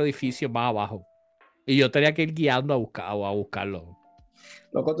 4 edificios más abajo. Y yo tenía que ir guiando a buscarlo.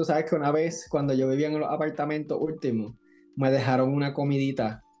 Loco, tú sabes que una vez cuando yo vivía en los apartamentos últimos, me dejaron una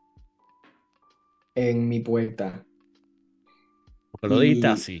comidita en mi puerta. Porque lo dijiste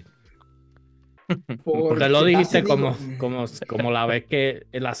Y así. Porque lo porque casi dijiste digo, como la vez que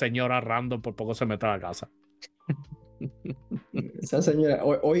la señora random por poco se mete a la casa. esa señora,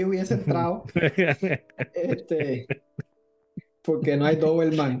 hoy hubiese entrado, porque no hay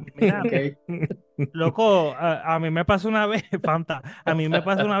Doberman, mira, ¿ok? loco, a mí me pasó una vez, Fanta, a mí me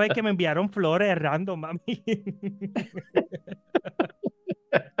pasó una vez que me enviaron flores random, mami.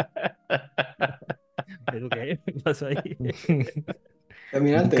 ¿Pero qué pasó ahí?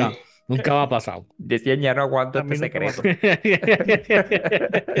 Terminaste. Nunca me ha pasado. Decían, ya no aguanto A este mí nunca me secreto.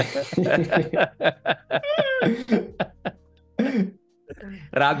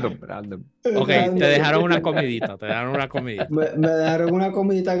 Random, random. Ok, te dejaron una comidita, te dejaron una comidita. Me dejaron una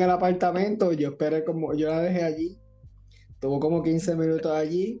comidita en el apartamento, yo esperé yo la dejé allí, tuvo como 15 minutos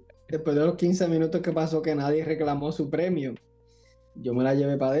allí, después de los 15 minutos que pasó que nadie reclamó su premio, yo me la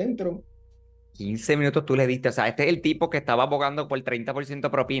llevé para adentro. 15 minutos tú le diste. O sea, este es el tipo que estaba abogando por 30%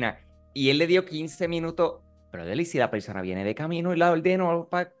 propina y él le dio 15 minutos. Pero y si la persona viene de camino y la ordenó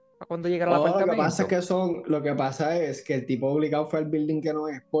para cuando llegara al Oh, apartamento. lo que pasa es que el tipo obligado fue al building que no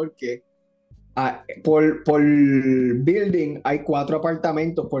es, porque por building hay 4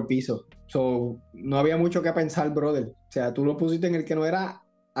 apartamentos por piso. So, no había mucho que pensar, brother. O sea, tú lo pusiste en el que no era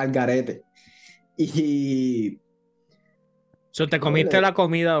al garete. Y Te comiste brother, la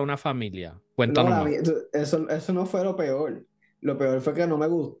comida de una familia. no, Cuéntanos más. eso no fue lo peor. Lo peor fue que no me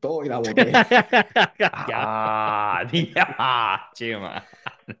gustó y la boté. Ya. Ah, chima.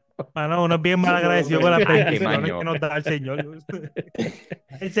 Mano, uno es bien mal No lo agradecido con las Ay, qué bendiciones que maño. nos da el Señor.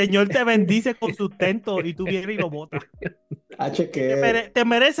 El Señor te bendice con sustento y tú vienes y lo botas. H que Te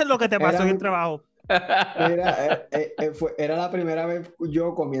mereces lo que te pasó era, en el trabajo. mira, era la primera vez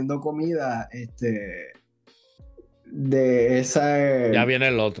yo comiendo comida, de esa, Ya viene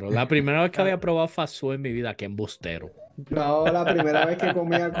el otro. La primera vez que había probado fast food en mi vida, qué embustero. no, la primera vez que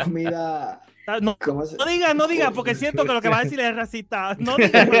comía comida, Ah, no, ¿cómo se? no digas, porque siento que lo que va a decir es racista. No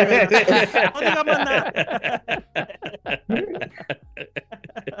digas más nada. No digas más nada.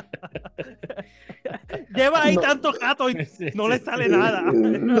 Lleva ahí No, tantos gatos y no le sale nada.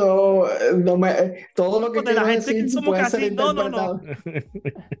 no, todo lo que De la quiero gente que decir somos puede ser casi. No, no, no.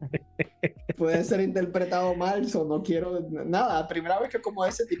 interpretado mal, so no quiero nada, primera vez que como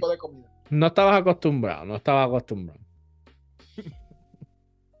ese tipo de comida. No estabas acostumbrado, no estabas acostumbrado.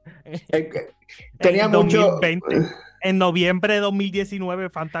 Tenía En mucho, 2020, en noviembre de 2019,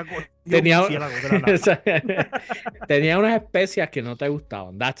 Fanta dio un Tenía, murciélago de la nada. tenía unas especias que no te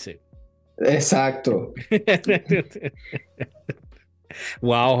gustaban. That's it. exacto.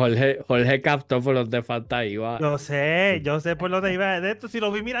 Wow, Jorge captó por los de Fanta iba. Yo sé por dónde iba de esto. Si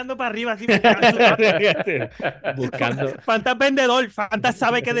lo vi mirando para arriba, así Buscando. Fanta es vendedor, Fanta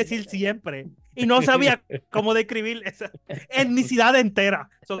sabe qué decir siempre. Y no sabía cómo describir esa etnicidad entera.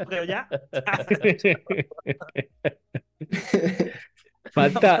 Pero ya.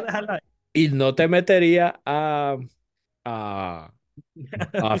 Fanta, y no te metería a,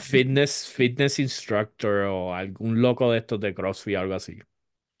 a fitness instructor o algún loco de estos de CrossFit o algo así.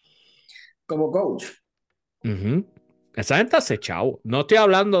 Como coach. Ujú. Esa gente hace chavo. No estoy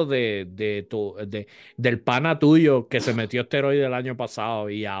hablando del pana tuyo que se metió esteroide el año pasado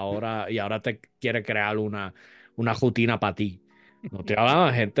y ahora te quiere crear una rutina para ti. No estoy hablando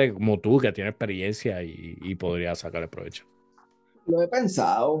de gente como tú que tiene experiencia y podría sacarle provecho. Lo he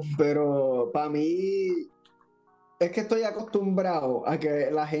pensado, pero para mí es que estoy acostumbrado a que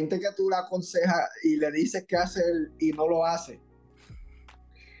la gente que tú le aconsejas y le dices qué hacer y no lo hace.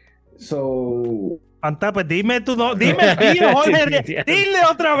 So, Fanta, pues dime tú, no, dime, Jorge, dile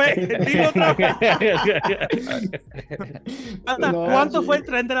otra vez, dile otra vez. Fanta, No, ¿cuánto sí. fue el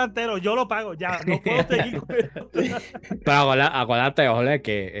tren delantero? Yo lo pago, ya, no puedo seguir con esto. Pero acuérdate, Jorge,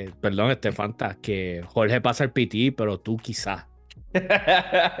 que, perdón, Fanta, que Jorge pasa el PT, pero tú quizás.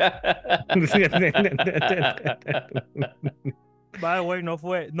 Vale, güey, no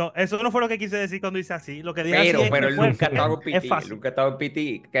fue. No, eso no fue lo que quise decir cuando hice así. Lo que dije así es Pero que él fue, nunca ha estado en es PT. Él fácil. nunca ha estado en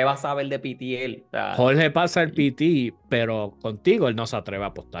PT. ¿Qué va a saber de PT él? O sea, Jorge pasa el PT, pero contigo él no se atreve a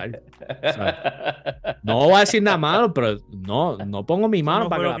apostar. O sea, no voy a decir nada malo, pero no pongo mi Eso mano no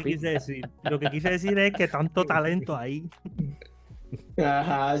para fue que lo la que pinte. quise decir. Lo que quise decir es que tanto talento ahí.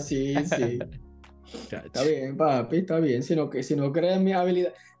 Ajá, sí, sí. Está bien, papi, está bien. Si no crees en mi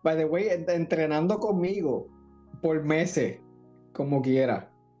habilidad. By the way, entrenando conmigo por meses, como quiera.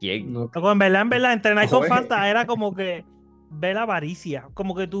 ¿Quién? No, Luego, en verdad, entrenar con Jorge. Fanta era como que ver la avaricia.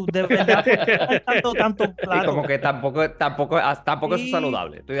 Como que tú, de verdad, ¿por qué hay tanto Y plato? como que tampoco eso es Sí,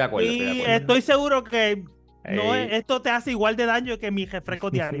 saludable. Estoy de acuerdo, estoy de sí, acuerdo. estoy seguro que no Ey. esto te hace igual de daño que mi refresco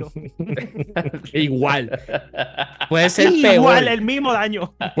diario. Igual. Puede ser Igual, peor. el mismo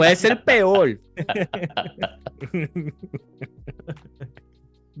daño. Puede ser peor.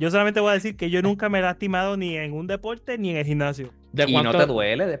 Yo solamente voy a decir que yo nunca me he lastimado ni en un deporte ni en el gimnasio. ¿De Y no te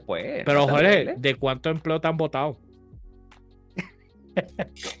duele después. Pero no te Jorge, duele. ¿de cuánto empleo te han votado? Me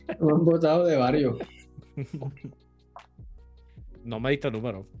han votado de varios. No me diste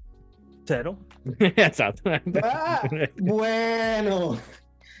número. 0. Exacto. Ah, bueno.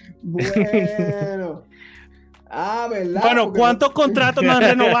 Bueno. Ah, ¿verdad? Bueno, Porque ¿cuántos contratos no han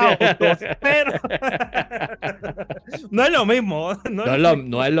renovado? 2. Pero no es lo mismo. No es lo mismo.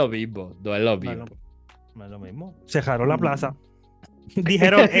 No es lo mismo. No es lo No es mismo. No es lo mismo. Cerraron la plaza.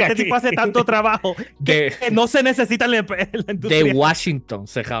 Dijeron, este tipo hace tanto trabajo que no se necesita en la De industria. Washington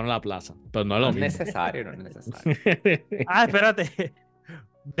cerraron la plaza. Pero no es No lo es mismo. necesario, no es necesario. Ah, espérate.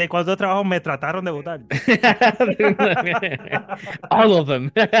 ¿De cuántos trabajos me trataron de votar? All of them.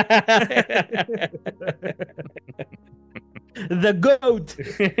 The GOAT.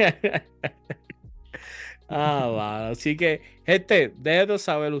 Va. Así que, gente, déjenos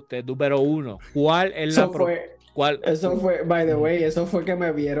saber usted, número 1, ¿cuál es la Eso fue, by the way, eso fue que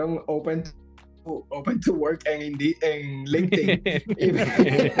me vieron open to work en LinkedIn y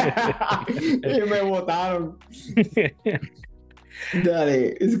me votaron.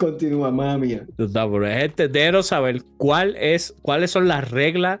 Dale, continúa, mami. Gente, déjenos saber cuáles son las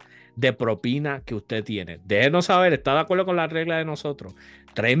reglas de propina que usted tiene. Déjenos saber, ¿está de acuerdo con las reglas de nosotros?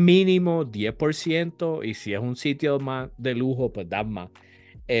 3 mínimo, 10%, y si es un sitio más de lujo, pues dan más.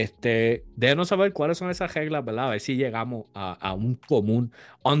 Déjenos saber cuáles son esas reglas, ¿verdad? A ver si llegamos a un común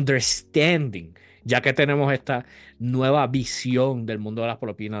understanding, ya que tenemos esta nueva visión del mundo de las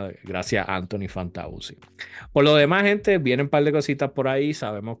propinas, gracias a Anthony Fantauci. Por lo demás, gente, vienen un par de cositas por ahí.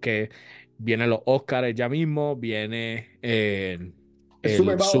 Sabemos que vienen los Oscars ya mismo, viene el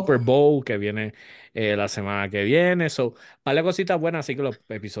Super Bowl que viene la semana que viene. So, par de cositas buenas, así que los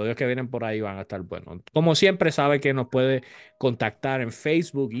episodios que vienen por ahí van a estar buenos. Como siempre, sabe que nos puede contactar en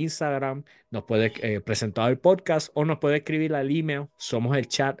Facebook, Instagram, nos puede presentar el podcast o nos puede escribir al email,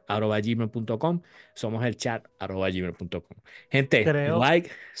 somoselchat@gmail.com, somoselchat@gmail.com. Gente, like,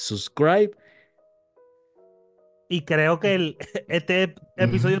 subscribe. Y creo que este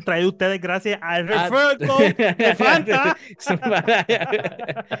episodio trae a ustedes gracias al referral code de Fanta.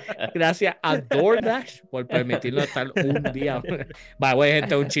 Gracias a DoorDash por permitirnos estar un día. Bueno,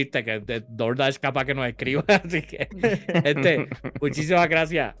 gente, un chiste que de DoorDash capaz que nos escriba. Así que, gente, muchísimas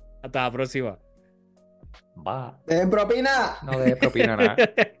gracias. Hasta la próxima. Va. ¿De propina? No de propina nada.